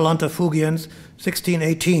text. Atalanta Fugiens,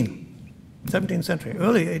 1618, 17th century,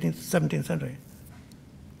 early 17th century.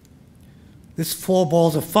 This 4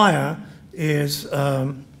 balls of fire is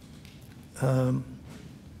a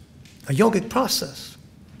yogic process,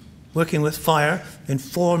 working with fire in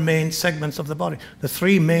 4 main segments of the body. The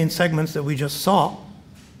 3 main segments that we just saw,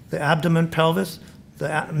 the abdomen, pelvis,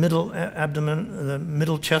 the middle abdomen, the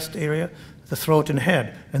middle chest area, the throat and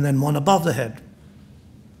head, and then one above the head.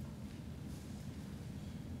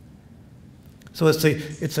 So it's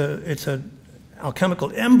a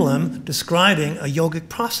alchemical emblem describing a yogic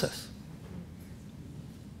process.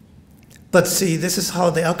 But see, this is how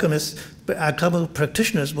the alchemical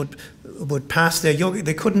practitioners would pass their yoga.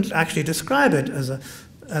 They couldn't actually describe it as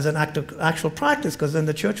an actual practice, because then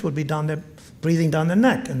the church would be down there breathing down their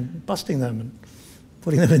neck and busting them and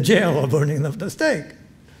putting them in jail or burning them at the stake.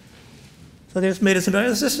 So they just made it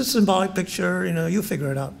symbolic. It's just a symbolic picture, you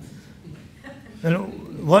figure it out.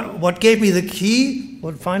 And what gave me the key,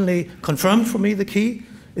 what finally confirmed for me the key,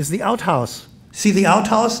 is the outhouse. See the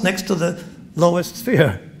outhouse next to the lowest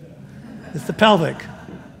sphere? It's the pelvic.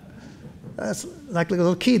 That's like a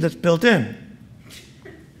little key that's built in.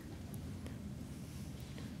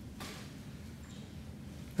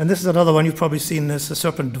 And this is another one, you've probably seen this, the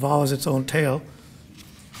serpent devours its own tail.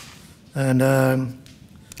 And the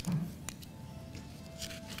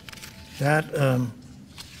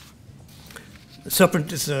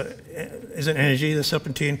serpent is an energy, the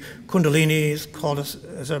serpentine. Kundalini is called a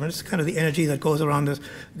serpent. It's kind of the energy that goes around this,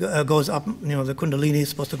 goes up, the Kundalini is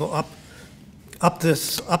supposed to go up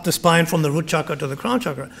the spine from the root chakra to the crown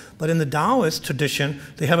chakra. But in the Taoist tradition,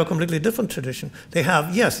 they have a completely different tradition. They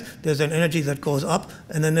have, yes, there's an energy that goes up,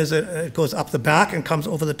 and then it goes up the back and comes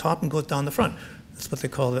over the top and goes down the front. That's what they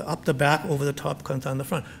call it, up the back, over the top, comes down the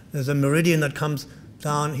front. There's a meridian that comes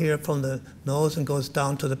down here from the nose and goes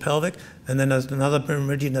down to the pelvic, and then there's another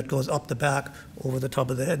meridian that goes up the back, over the top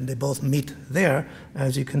of the head, and they both meet there,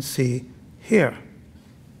 as you can see here.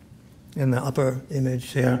 In the upper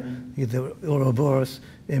image here, the Ouroboros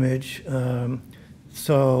image. The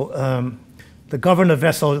governor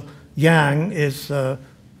vessel yang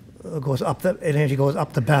goes up, the energy goes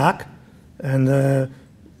up the back, and the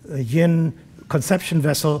yin conception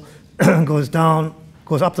vessel goes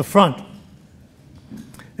up the front.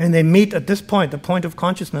 And they meet at this point, the point of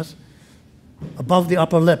consciousness, above the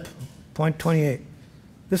upper lip, point 28.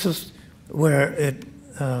 This is where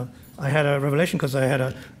I had a revelation, because I had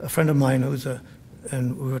a friend of mine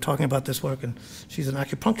and we were talking about this work, and she's an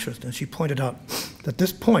acupuncturist, and she pointed out that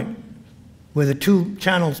this point, where the 2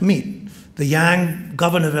 channels meet, the yang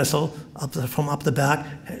governor vessel from up the back,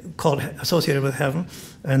 associated with heaven,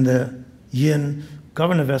 and the yin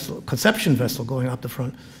governor vessel, conception vessel going up the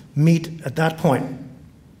front, meet at that point.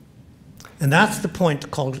 And that's the point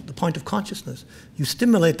called the point of consciousness. You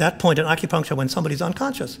stimulate that point in acupuncture when somebody's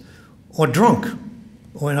unconscious, or drunk,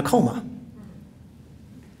 or in a coma.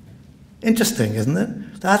 Interesting, isn't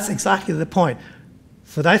it? That's exactly the point.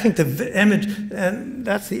 So I think the image, and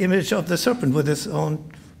that's the image of the serpent with its own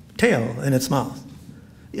tail in its mouth.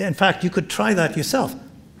 In fact, you could try that yourself.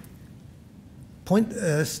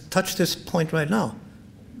 Touch this point right now.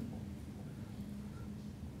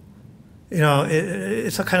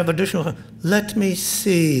 It's a kind of additional, let me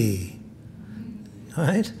see,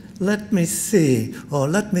 right? Let me see, or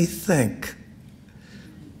let me think.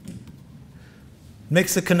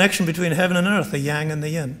 Makes the connection between heaven and earth, the yang and the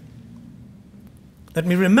yin. Let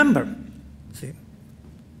me remember, see.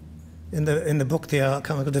 in the book, The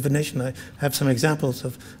Alchemical Divination, I have some examples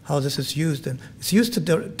of how this is used. And it's used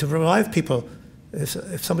to revive people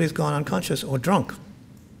if somebody's gone unconscious or drunk.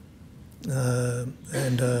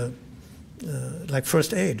 Like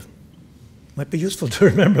first aid. Might be useful to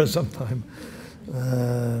remember sometime.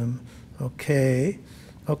 Okay,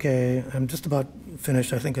 I'm just about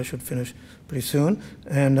finished. I think I should finish pretty soon.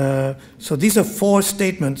 And so these are 4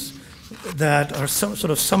 statements that are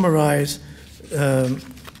sort of summarize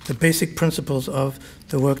the basic principles of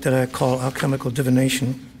the work that I call alchemical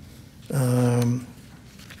divination. And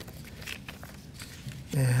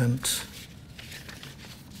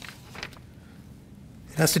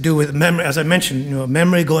it has to do with memory, as I mentioned,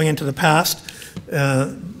 memory going into the past,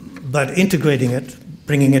 but integrating it,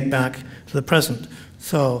 bringing it back to the present.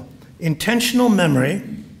 So intentional memory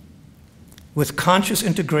with conscious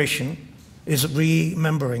integration is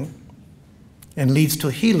remembering and leads to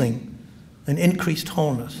healing and increased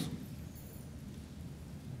wholeness.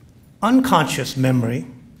 Unconscious memory,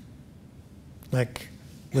 like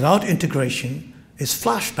without integration, is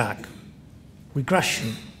flashback,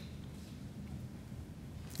 regression.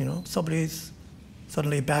 Somebody's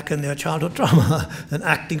suddenly back in their childhood trauma and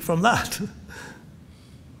acting from that.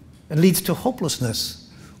 It leads to hopelessness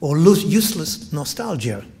or useless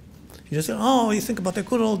nostalgia. You just say, oh, you think about the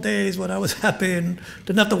good old days when I was happy and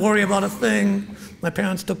didn't have to worry about a thing. My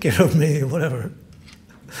parents took care of me, whatever.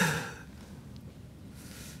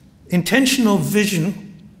 Intentional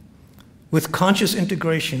vision with conscious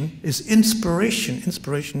integration is inspiration.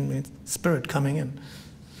 Inspiration means spirit coming in.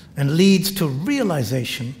 And leads to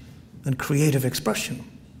realization and creative expression.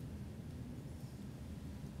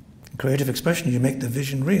 In creative expression, you make the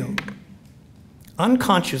vision real.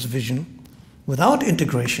 Unconscious vision without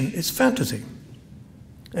integration is fantasy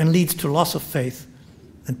and leads to loss of faith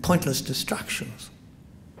and pointless distractions.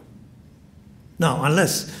 Now,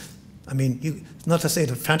 not to say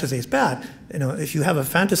that fantasy is bad. If you have a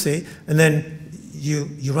fantasy and then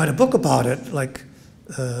you write a book about it, like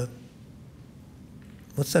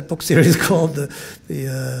what's that book series called?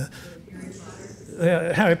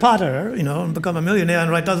 Harry Potter, and become a millionaire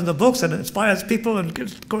and write dozens of books and inspires people and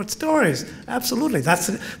gives great stories. Absolutely,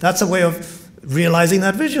 that's a way of realizing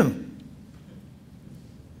that vision.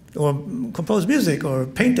 Or compose music or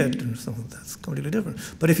paint it, and so that's completely different.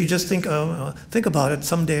 But if you just think about it,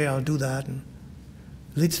 someday I'll do that, and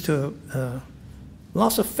it leads to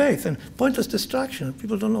loss of faith and pointless distraction.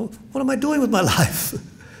 People don't know, what am I doing with my life?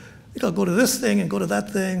 I'll go to this thing and go to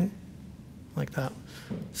that thing, like that.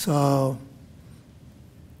 So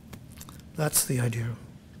that's the idea.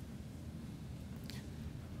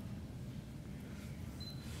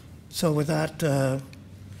 So with that,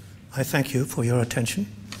 I thank you for your attention.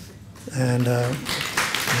 And I'm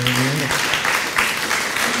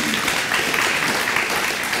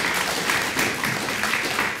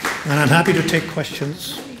happy to take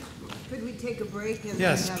questions. Could we take a break?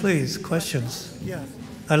 Yes, please, questions. Yeah.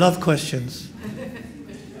 I love questions.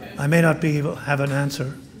 I may not have an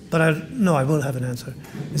answer, but I will have an answer.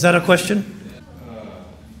 Is that a question?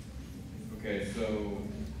 Okay, so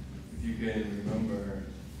if you can remember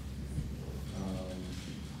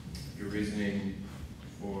your reasoning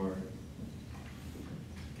for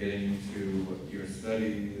getting into your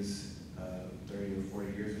studies 30 or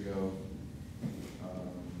 40 years ago,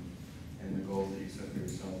 and the goals that you set for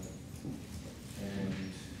yourself. And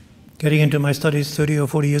getting into my studies 30 or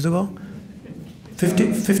 40 years ago?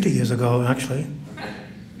 50 years ago, actually.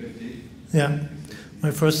 50? Yeah.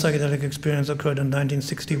 My first psychedelic experience occurred in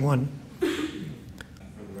 1961. For the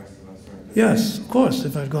rest of us, right? Yes, of course.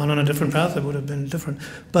 If I'd gone on a different path, it would have been different.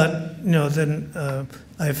 But, then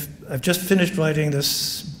I've just finished writing this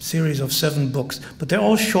series of 7 books, but they're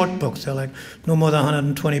all short books. They're like no more than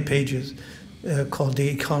 120 pages, called The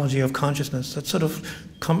Ecology of Consciousness. That's sort of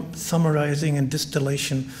summarizing and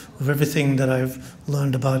distillation of everything that I've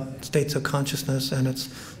learned about states of consciousness and its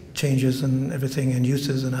changes and everything and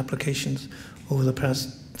uses and applications over the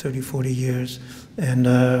past 30, 40 years. And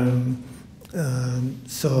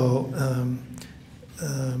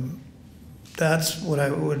that's what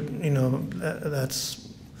I would,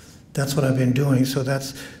 that's what I've been doing. So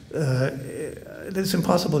it's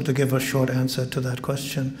impossible to give a short answer to that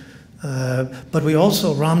question. But we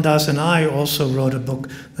also, Ram Dass and I also wrote a book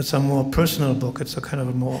that's a more personal book. It's a kind of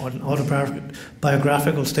a more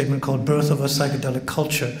autobiographical statement called Birth of a Psychedelic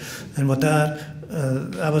Culture. And what that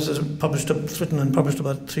was written and published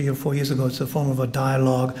about 3 or 4 years ago. It's a form of a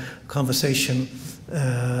dialogue, conversation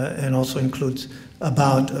and also includes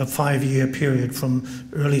about a 5-year period from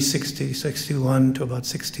early 61 to about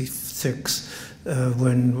 66,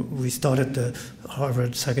 when we started the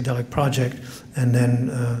Harvard Psychedelic Project, and then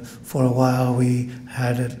for a while we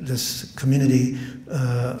had this community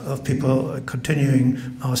of people continuing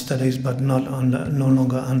our studies, but no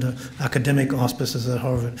longer under academic auspices at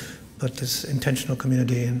Harvard, but this intentional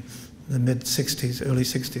community in the mid-60s, early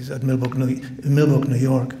 60s at Millbrook, New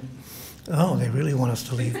York. Oh, they really want us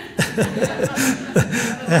to leave.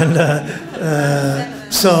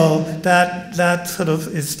 And so that sort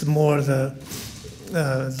of is more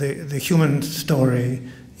the human story,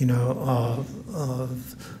 you know,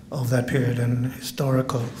 of that period and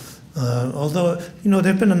historical. Although, you know,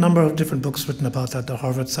 there have been a number of different books written about that, the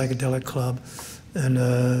Harvard Psychedelic Club,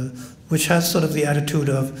 and which has sort of the attitude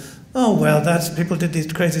of, oh, well, people did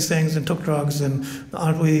these crazy things and took drugs, and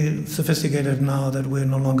aren't we sophisticated now that we're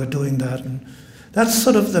no longer doing that? And that's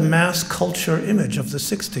sort of the mass culture image of the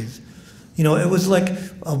 60s. You know, it was like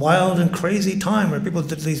a wild and crazy time where people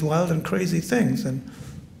did these wild and crazy things and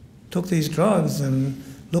took these drugs, and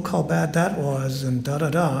look how bad that was, and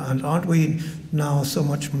da-da-da, and aren't we now so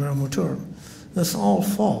much more mature? That's all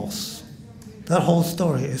false. That whole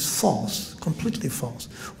story is false, completely false.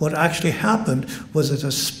 What actually happened was there's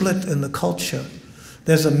a split in the culture.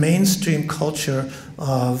 There's a mainstream culture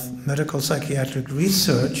of medical psychiatric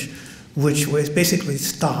research which was basically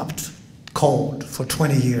stopped cold for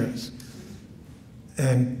 20 years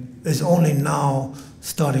and is only now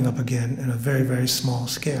starting up again in a very, very small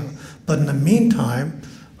scale. But in the meantime,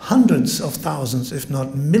 hundreds of thousands, if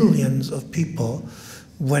not millions of people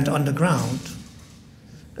went underground.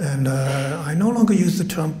 And I no longer use the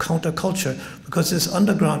term counterculture because this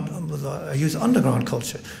underground, I use underground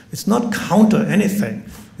culture. It's not counter anything.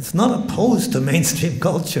 It's not opposed to mainstream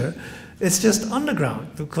culture. It's just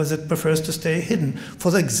underground because it prefers to stay hidden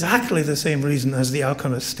for exactly the same reason as the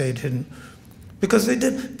alchemists stayed hidden. Because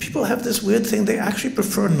people have this weird thing, they actually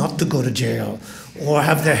prefer not to go to jail or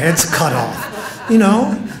have their heads cut off, you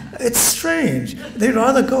know? It's strange. They'd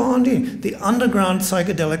rather go on. The underground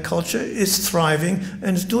psychedelic culture is thriving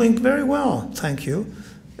and is doing very well, thank you.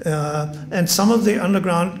 And some of the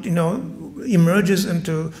underground, you know, emerges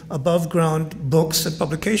into above ground books and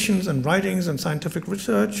publications and writings and scientific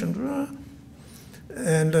research and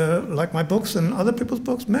like my books and other people's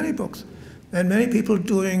books, many books. And many people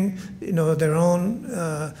doing, you know, their own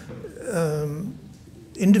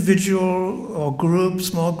individual or group,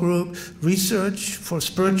 small group research for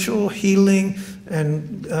spiritual healing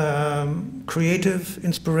and creative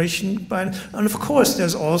inspiration. And of course,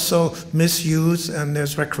 there's also misuse and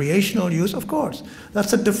there's recreational use, of course.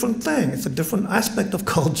 That's a different thing. It's a different aspect of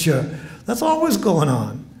culture. That's always going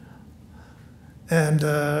on. And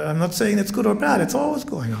I'm not saying it's good or bad, it's always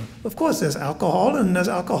going on. Of course, there's alcohol, and there's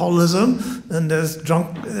alcoholism, and there's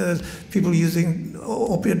people using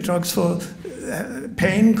opiate drugs for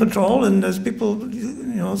pain control, and there's people,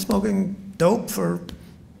 you know, smoking dope for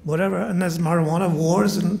whatever, and there's marijuana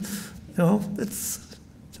wars, and, you know, it's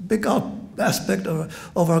a big aspect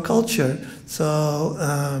of our culture. So,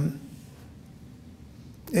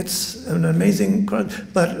 it's an amazing, but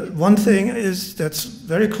one thing that's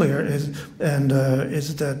very clear is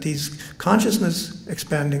that these consciousness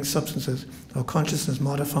expanding substances or consciousness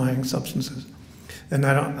modifying substances, and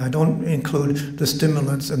I don't include the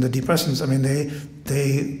stimulants and the depressants. I mean,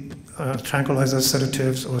 they tranquilizers,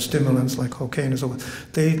 sedatives, or stimulants like cocaine and so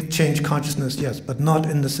forth. They change consciousness, yes, but not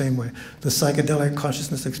in the same way. The psychedelic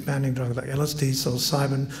consciousness expanding drugs like LSD,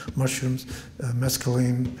 psilocybin, mushrooms,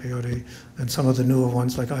 mescaline, peyote, and some of the newer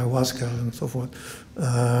ones like ayahuasca and so forth.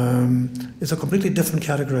 It's a completely different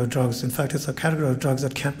category of drugs. In fact, it's a category of drugs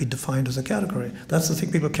that can't be defined as a category. That's the thing,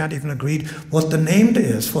 people can't even agree what the name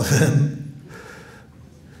is for them.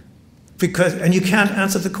 And you can't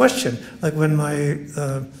answer the question. Like when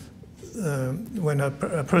when a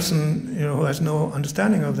person, you know, who has no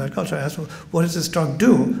understanding of that culture asks, well, what does this drug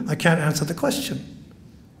do? I can't answer the question.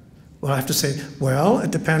 Well, I have to say, well,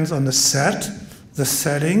 it depends on the setting,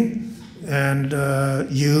 and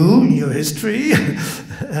your history,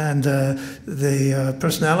 and the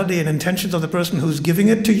personality and intentions of the person who's giving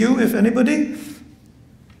it to you, if anybody,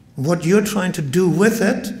 what you're trying to do with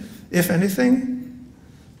it, if anything.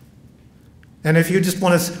 And if you just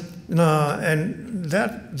want to, and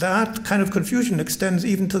that kind of confusion extends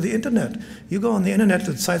even to the internet. You go on the internet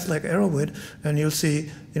at sites like Arrowwood, and you'll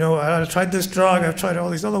see, you know, I tried this drug, I've tried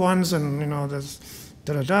all these other ones, and, you know, there's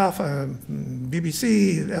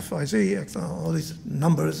BBC, FIZ, all these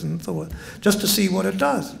numbers and so on, just to see what it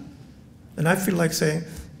does. And I feel like saying,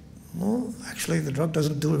 well, actually, the drug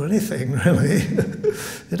doesn't do anything, really.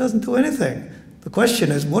 It doesn't do anything. The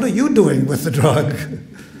question is, what are you doing with the drug?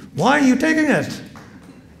 Why are you taking it?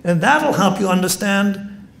 And that'll help you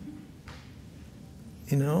understand,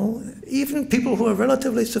 you know, even people who are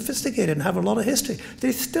relatively sophisticated and have a lot of history,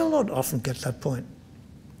 they still don't often get that point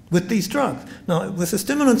with these drugs. Now, with the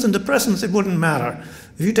stimulants and depressants, it wouldn't matter.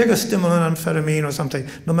 If you take a stimulant, amphetamine or something,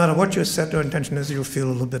 no matter what your set or intention is, you'll feel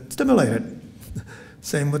a little bit stimulated.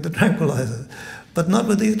 Same with the tranquilizers. But not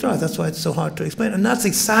with these drugs. That's why it's so hard to explain. And that's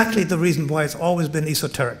exactly the reason why it's always been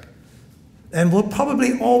esoteric. And will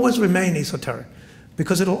probably always remain esoteric.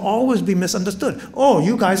 Because it'll always be misunderstood. Oh,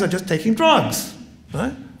 you guys are just taking drugs.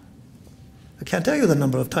 Right? I can't tell you the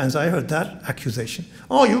number of times I heard that accusation.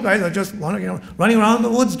 Oh, you guys are just running around the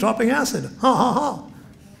woods dropping acid. Ha, ha, ha.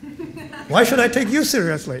 Why should I take you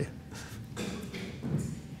seriously?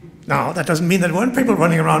 Now, that doesn't mean that there weren't people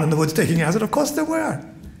running around in the woods taking acid. Of course there were.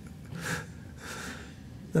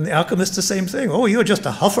 And the alchemists, the same thing. Oh, you're just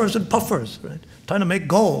the huffers and puffers, right? Trying to make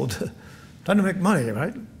gold, trying to make money,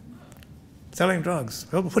 right? Selling drugs.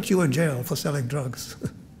 We'll put you in jail for selling drugs.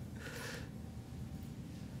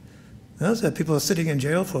 So people are sitting in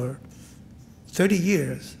jail for 30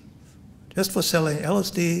 years just for selling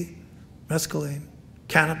LSD, mescaline,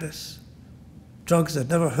 cannabis, drugs that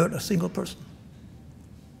never hurt a single person.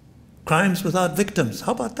 Crimes without victims.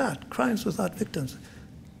 How about that? Crimes without victims.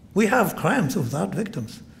 We have crimes without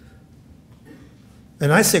victims.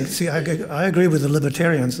 And I think, see, I agree with the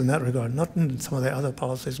libertarians in that regard, not in some of the other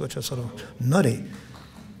policies which are sort of nutty.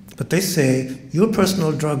 But they say your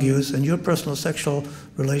personal drug use and your personal sexual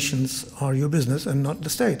relations are your business and not the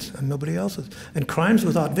state's and nobody else's. And crimes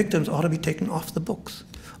without victims ought to be taken off the books.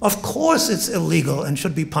 Of course it's illegal and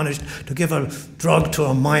should be punished to give a drug to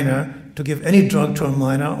a minor, to give any drug to a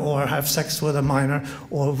minor, or have sex with a minor,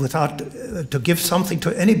 or without, to give something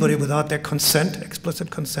to anybody without their consent,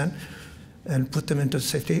 explicit consent, and put them into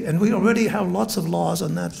safety. And we already have lots of laws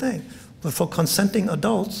on that thing. But for consenting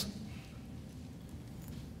adults,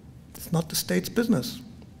 it's not the state's business.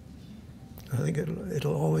 I think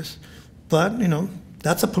it'll always, but you know,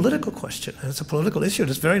 that's a political question. And it's a political issue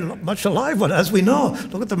that's very much alive, but as we know,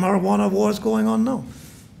 look at the marijuana wars going on now.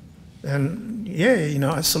 And yeah, you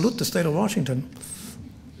know, I salute the state of Washington.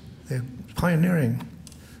 They're pioneering.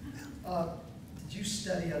 Did you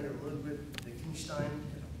study under Ludwig Wittgenstein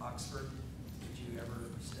at Oxford? Did you ever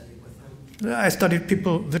study with him? I studied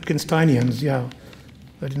people, Wittgensteinians, yeah.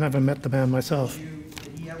 I never met the man myself.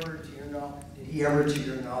 Did he ever, to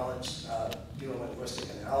your knowledge, do a linguistic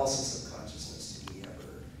analysis of consciousness? Did he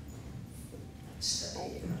ever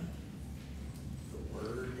study the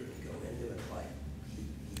word and go into it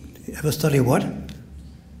like You ever study what?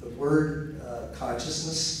 The word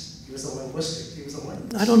consciousness? He was a linguist.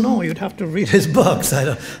 I don't know. You'd have to read his books.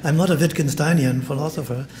 I'm not a Wittgensteinian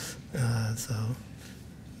philosopher,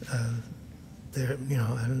 there, you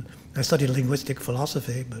know. And I studied linguistic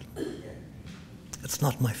philosophy, but it's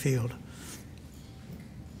not my field.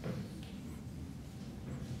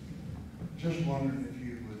 Just wondering if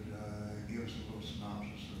you would give us a little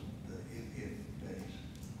synopsis of the if days.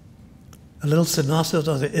 A little synopsis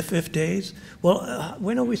of the if days? Well,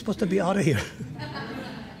 when are we supposed to be out of here?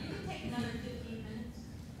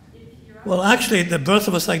 Well, actually, The Birth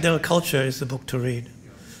of a Psychedelic Culture is the book to read.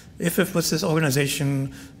 If was this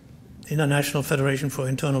organization, International Federation for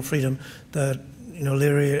Internal Freedom, that, you know,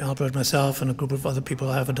 Leary, Albert, myself, and a group of other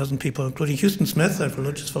people, half a dozen people, including Houston Smith, a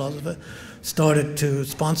religious philosopher, started to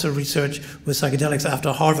sponsor research with psychedelics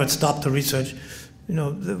after Harvard stopped the research. You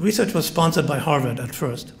know, the research was sponsored by Harvard at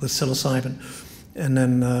first with psilocybin. And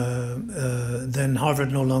then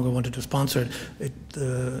Harvard no longer wanted to sponsor it,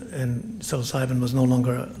 and psilocybin was no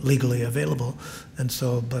longer legally available. And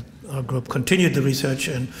so, but our group continued the research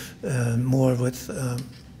and more with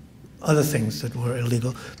other things that were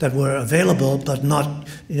illegal, that were available, but not,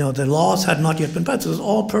 you know, the laws had not yet been passed. It was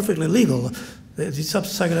all perfectly legal. These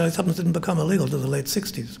psychedelic substances didn't become illegal until the late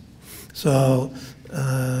 60s. So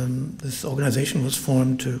this organization was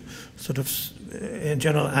formed to sort of, in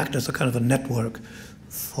general, act as a kind of a network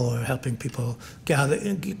for helping people gather,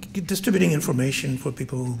 distributing information for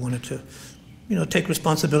people who wanted to, you know, take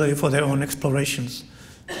responsibility for their own explorations,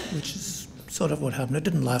 which is sort of what happened. It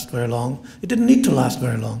didn't last very long. It didn't need to last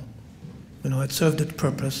very long. You know, it served its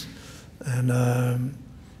purpose, and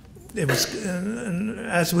it was. And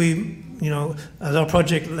as we, you know, as our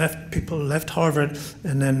project left, people left Harvard,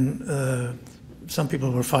 and then. Some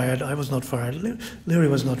people were fired. I was not fired. Leary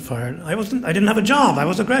was not fired. I didn't have a job. I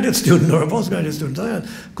was a graduate student or a postgraduate student. I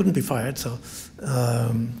couldn't be fired. So,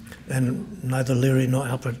 and neither Leary nor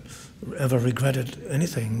Albert ever regretted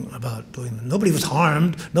anything about doing that. Nobody was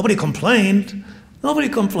harmed. Nobody complained. Nobody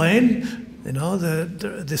complained. You know,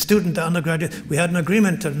 the student, the undergraduate, we had an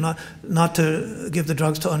agreement to not to give the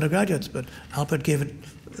drugs to undergraduates, but Albert gave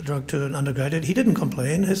the drug to an undergraduate. He didn't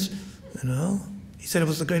complain. He said it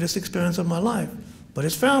was the greatest experience of my life. But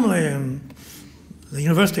his family and the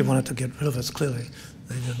university wanted to get rid of us, clearly.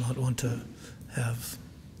 They did not want to have...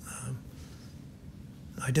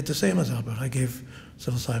 I did the same as Albert. I gave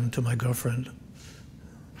psilocybin to my girlfriend.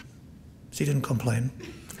 She didn't complain.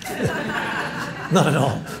 Not at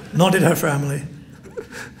all. Nor did her family.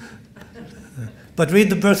 But read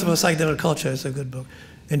The Birth of a Psychedelic Culture. It's a good book.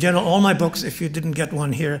 In general, all my books, if you didn't get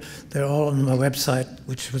one here, they're all on my website,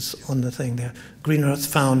 which was on the thing there,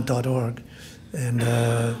 greenearthfound.org, and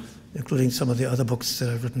including some of the other books that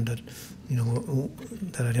I've written that,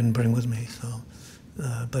 that I didn't bring with me. So,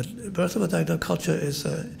 but Birth of a Psychedelic Culture is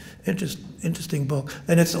an interesting book,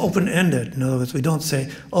 and it's open-ended. In other words, we don't say,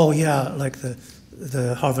 oh yeah, like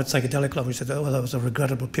the Harvard Psychedelic Club, we said, oh, well, that was a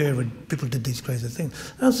regrettable period when people did these crazy things.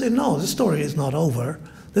 And I'll say, no, the story is not over.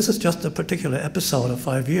 This is just a particular episode of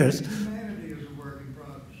 5 years. Humanity is a work in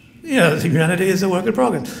progress. Yeah, humanity is a work in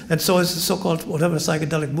progress. And so is the so-called whatever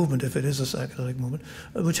psychedelic movement, if it is a psychedelic movement,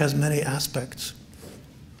 which has many aspects.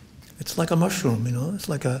 It's like a mushroom, It's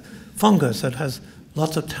like a fungus that has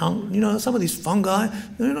lots of some of these fungi,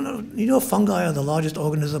 fungi are the largest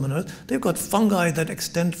organism on Earth. They've got fungi that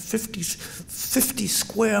extend 50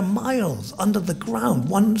 square miles under the ground,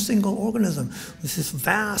 one single organism. This is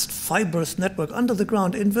vast fibrous network under the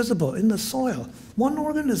ground, invisible, in the soil. One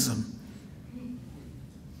organism.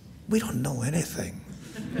 We don't know anything.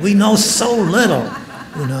 We know so little,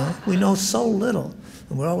 We know so little.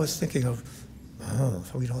 And we're always thinking of,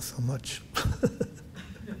 we know so much.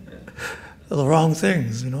 The wrong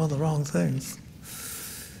things, the wrong things.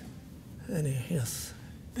 Yes.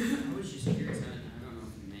 I was just curious, I don't know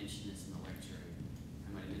if you mentioned this in the lecture,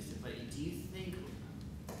 I might have missed it, but do you think,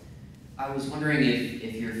 I was wondering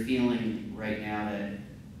if you're feeling right now that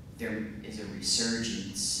there is a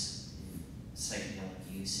resurgence in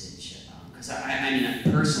psychedelic usage, because I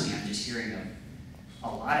mean, personally, I'm just hearing of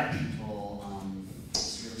a lot of people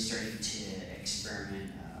really starting to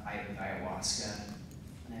experiment with ayahuasca.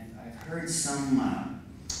 I've heard some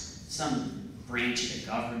branch of the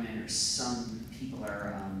government or some people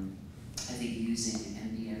are, I think, using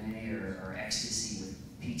MDMA or ecstasy with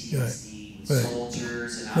PTSD, with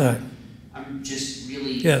soldiers, and I'm just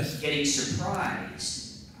really getting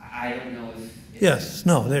surprised. I don't know if Yes,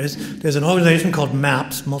 no, there's an organization called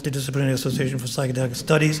MAPS, Multidisciplinary Association for Psychedelic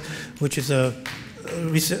Studies, which is an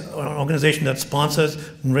organization that sponsors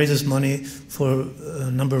and raises money for a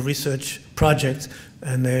number of research projects,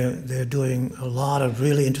 and they're doing a lot of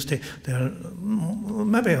really interesting. There are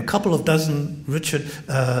maybe a couple of dozen, Richard,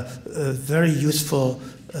 very useful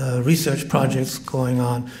research projects going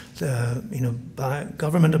on, by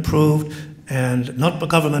government approved and not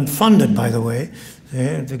government funded, by the way.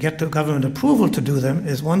 To get the government approval to do them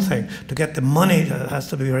is one thing. To get the money that has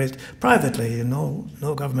to be raised privately, no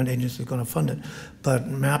government agency is going to fund it. But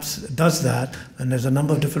MAPS does that, and there's a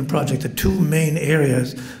number of different projects. The two main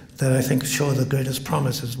areas that I think show the greatest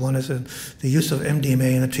promises. One is the use of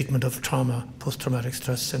MDMA in the treatment of trauma, post-traumatic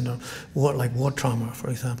stress syndrome, like war trauma, for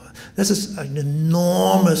example. This is an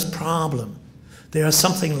enormous problem. There are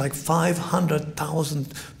something like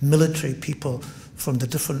 500,000 military people from the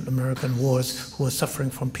different American wars who are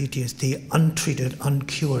suffering from PTSD, untreated,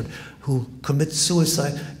 uncured, who commit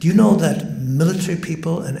suicide. Do you know that military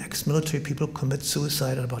people and ex-military people commit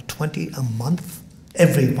suicide at about 20 a month,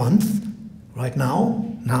 every month, right now,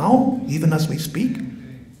 even as we speak?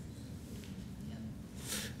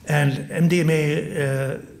 And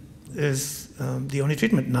MDMA is the only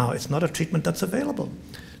treatment now. It's not a treatment that's available.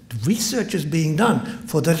 Research is being done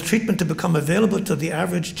for that treatment to become available to the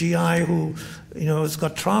average GI who, has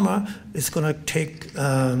got trauma. It's going to take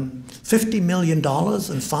 $50 million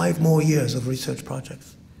and 5 more years of research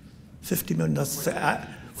projects. $50 million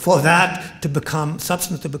for that to become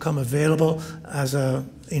substance to become available as a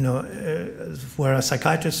where a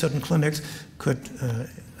psychiatrist, certain clinics could.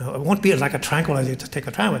 It won't be like a tranquilizer to take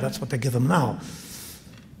a tranquilizer. That's what they give them now.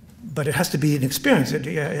 But it has to be an experience.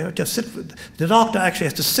 Just sit with, the doctor actually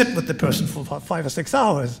has to sit with the person for 5 or 6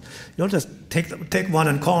 hours. You don't just take one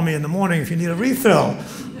and call me in the morning if you need a refill.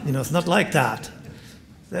 It's not like that.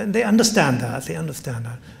 And they understand that.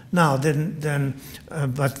 Now, that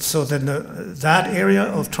area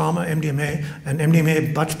of trauma, MDMA, and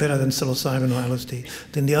MDMA much better than psilocybin or LSD.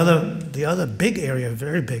 Then the other big area,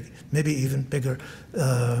 very big, maybe even bigger,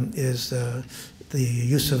 is the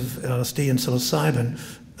use of LSD and psilocybin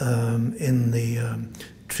in the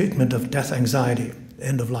treatment of death anxiety,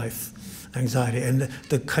 end of life. anxiety. And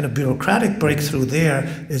the kind of bureaucratic breakthrough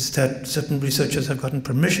there is that certain researchers have gotten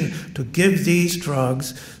permission to give these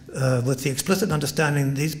drugs with the explicit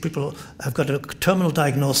understanding these people have got a terminal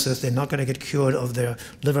diagnosis, they're not going to get cured of their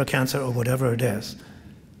liver cancer or whatever it is.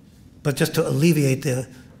 But just to alleviate the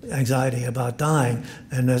anxiety about dying.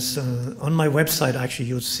 And as on my website, actually,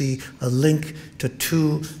 you'll see a link to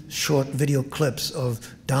 2 short video clips of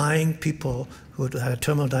dying people who had a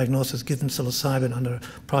terminal diagnosis given psilocybin under a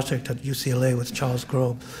project at UCLA with Charles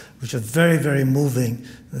Grove, which is very, very moving.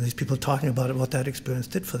 And these people talking about what that experience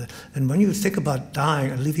did for them. And when you think about dying,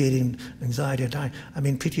 alleviating anxiety or dying, I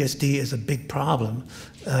mean, PTSD is a big problem.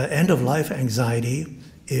 End-of-life anxiety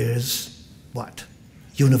is what?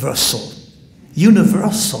 Universal.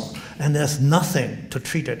 Universal, and there's nothing to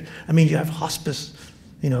treat it. I mean, you have hospice,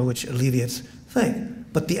 which alleviates thing,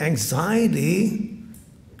 but the anxiety,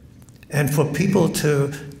 and for people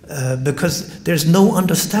to, because there's no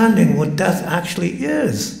understanding what death actually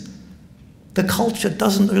is. The culture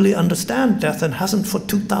doesn't really understand death and hasn't for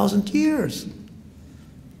 2,000 years,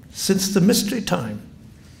 since the mystery time.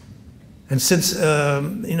 And since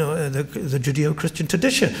the Judeo-Christian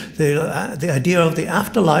tradition, the idea of the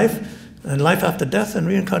afterlife and life after death and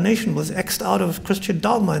reincarnation was X'd out of Christian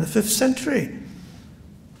dogma in the 5th century.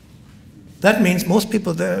 That means most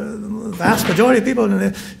people, the vast majority of people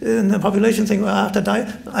in the population think, well, after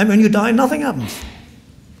when you die, nothing happens.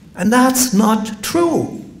 And that's not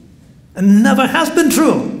true, and never has been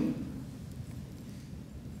true.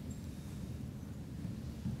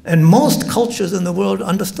 And most cultures in the world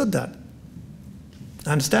understood that.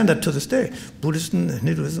 I understand that to this day. Buddhism,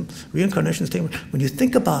 Hinduism, reincarnation statement. When you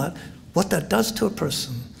think about what that does to a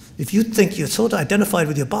person, if you think you're so identified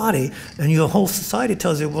with your body and your whole society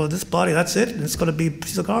tells you, well, this body, that's it, and it's going to be a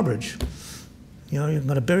piece of garbage. You're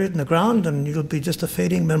going to bury it in the ground and it'll be just a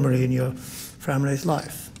fading memory in your family's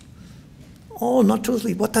life. Oh, not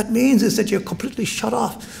truthfully. What that means is that you're completely shut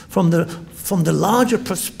off from the larger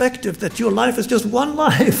perspective that your life is just one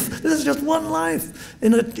life. This is just one life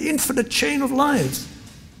in an infinite chain of lives.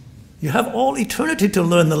 You have all eternity to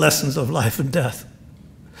learn the lessons of life and death.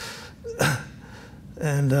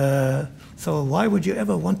 And so why would you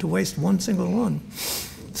ever want to waste one single one?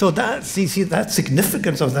 So that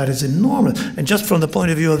significance of that is enormous. And just from the point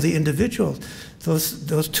of view of the individuals,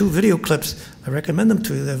 those 2 video clips, I recommend them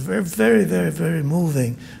to you. They're very, very, very, very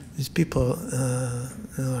moving. These people,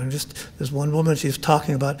 there's one woman she's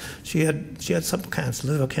talking about. She had some cancer,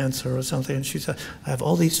 liver cancer or something, and she said, "I have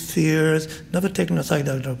all these fears. Never taken a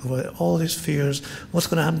psychedelic drug before. All these fears. What's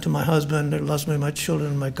going to happen to my husband? That loves me, my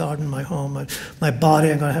children, my garden, my home, my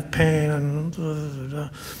body. I'm going to have pain." And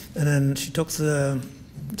then she took the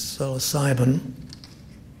psilocybin,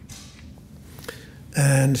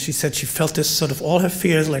 and she said she felt this sort of all her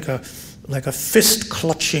fears like a fist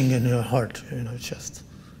clutching in her heart, chest.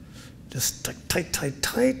 Just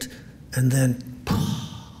tight, and then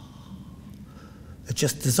it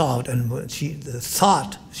just dissolved. And the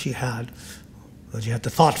thought she had, well, she had the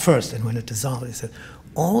thought first, and when it dissolved, she said,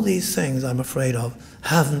 all these things I'm afraid of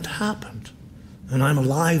haven't happened. And I'm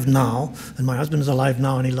alive now, and my husband is alive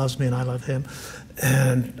now, and he loves me, and I love him.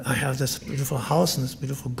 And I have this beautiful house and this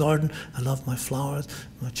beautiful garden. I love my flowers,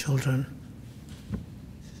 my children.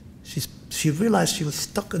 She realized she was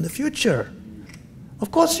stuck in the future. Of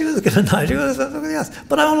course she was going to die. She was, yes,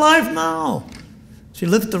 but I'm alive now. She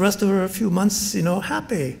lived the rest of her few months,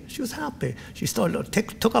 happy. She was happy. She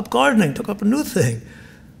took up gardening, took up a new thing,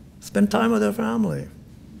 spent time with her family.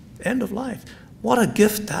 End of life. What a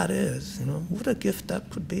gift that is, What a gift that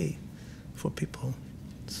could be for people.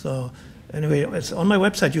 So anyway, it's on my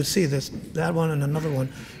website. You'll see that one and another one,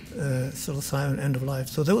 psilocybin, end of life.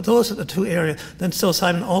 So those are the 2 areas. Then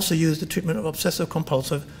psilocybin also used the treatment of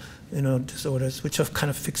obsessive-compulsive disorders, which are kind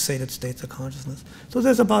of fixated states of consciousness. So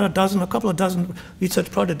there's about a couple of dozen research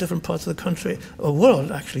projects in different parts of the country, or world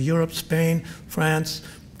actually, Europe, Spain, France,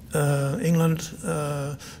 England,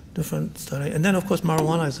 different studies. And then of course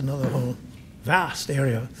marijuana is another whole vast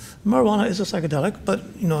area. Marijuana is a psychedelic, but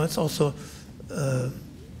it's also,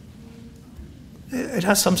 it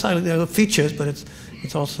has some psychedelic features, but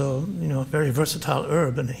it's also, a very versatile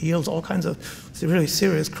herb and heals all kinds of really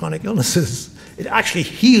serious chronic illnesses. It actually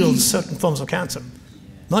heals certain forms of cancer.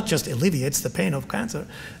 Not just alleviates the pain of cancer,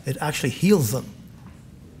 it actually heals them.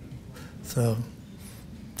 So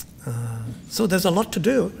there's a lot to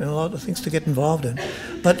do and a lot of things to get involved in.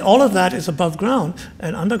 But all of that is above ground,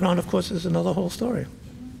 and underground, of course, is another whole story.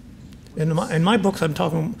 In my books, I'm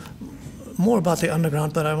talking more about the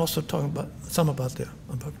underground, but I'm also talking about some about the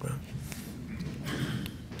above ground.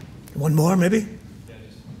 One more, maybe? Yeah,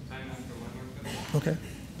 just time for one more question. Okay.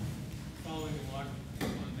 Following along on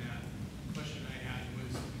that,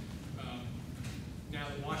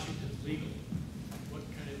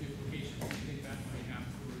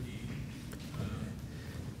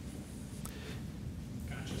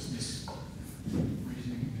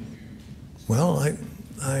 Well,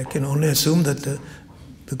 I can only assume that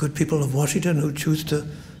the good people of Washington who choose to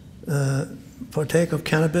partake of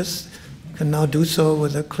cannabis can now do so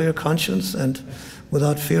with a clear conscience and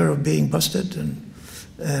without fear of being busted.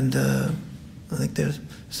 And I think they're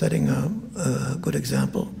setting a good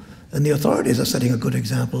example. And the authorities are setting a good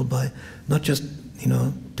example by not just,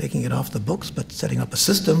 taking it off the books, but setting up a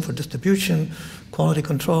system for distribution, quality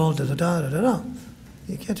control, da-da-da.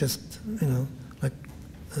 You can't just,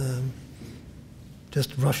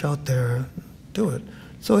 just rush out there and do it.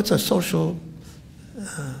 So it's a social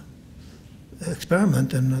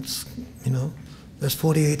experiment, and it's, there's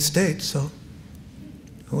 48 states, so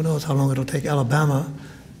who knows how long it'll take Alabama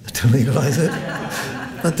to legalize it.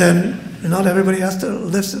 But then not everybody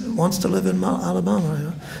wants to live in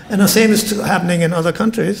Alabama. And the same is happening in other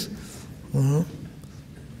countries.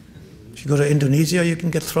 If you go to Indonesia, you can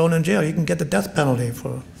get thrown in jail. You can get the death penalty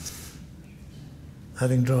for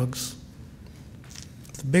having drugs.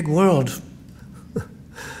 It's a big world.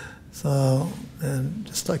 So, and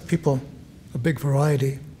just like people, a big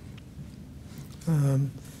variety.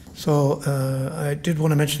 I did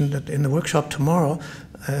want to mention that in the workshop tomorrow,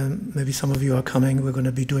 maybe some of you are coming, we're going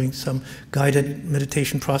to be doing some guided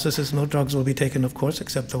meditation processes. No drugs will be taken, of course,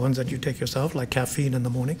 except the ones that you take yourself, like caffeine in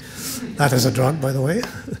the morning. That is a drug, by the way.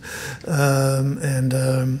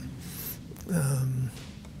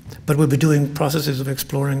 But we'll be doing processes of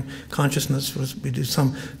exploring consciousness. We do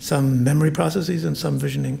some memory processes and some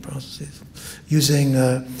visioning processes, using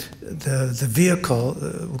the vehicle,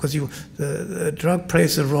 because the drug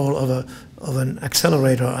plays the role of an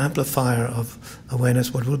accelerator or amplifier of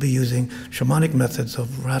awareness. But we'll be using shamanic methods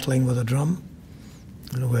of rattling with a drum,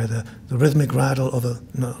 where the rhythmic rattle of a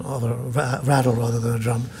rattle rather than a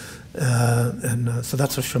drum. So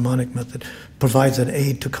that's a shamanic method. Provides an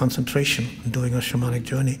aid to concentration in doing a shamanic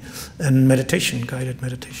journey, and meditation, guided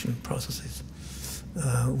meditation processes,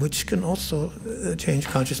 which can also change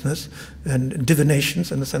consciousness, and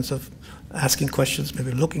divinations in the sense of asking questions,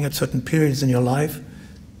 maybe looking at certain periods in your life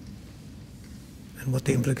and what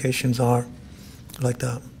the implications are, like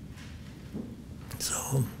that.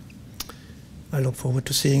 So I look forward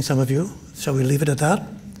to seeing some of you. Shall we leave it at that?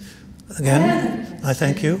 Again, I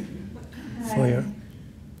thank you for your...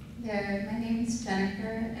 Yeah, my name is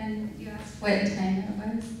Jennifer, and you asked what time it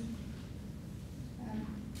was.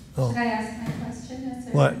 Should I ask my question?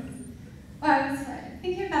 What? Well, I was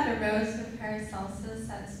thinking about the Rose of Paracelsus,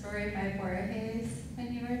 that story by Borges, when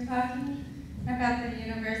you were talking about the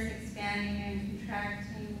universe expanding and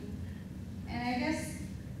contracting. And I guess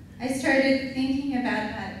I started thinking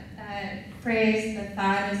about that phrase, the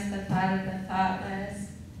thought is the thought of the thoughtless.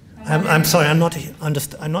 I'm sorry, I'm not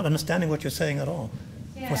understanding what you're saying at all.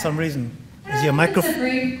 Yeah. For some reason. Is your microphone? It's a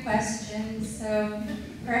brief question, so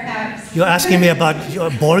perhaps. You're asking me about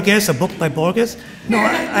your Borges, a book by Borges? No,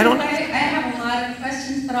 I don't. I have a lot of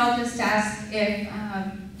questions, but I'll just ask if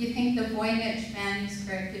you think the Voynich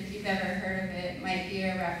manuscript, if you've ever heard of it, might be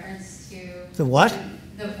a reference to. The what?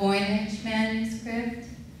 The Voynich manuscript.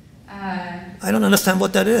 I don't understand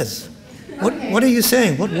what that is. Okay. What are you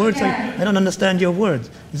saying? What words are you, I don't understand your words.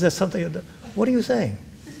 Is there something? What are you saying?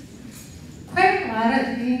 Quite a lot of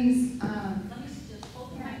things. Let me just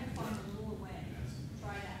hold the microphone a little away.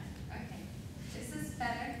 Try that. Okay. Is this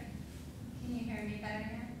better? Can you hear me better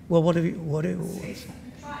now? Well, what do you? Try it.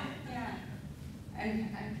 Yeah. I'm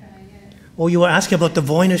trying it. Oh, you were asking about the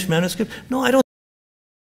Voynich manuscript? No, I don't.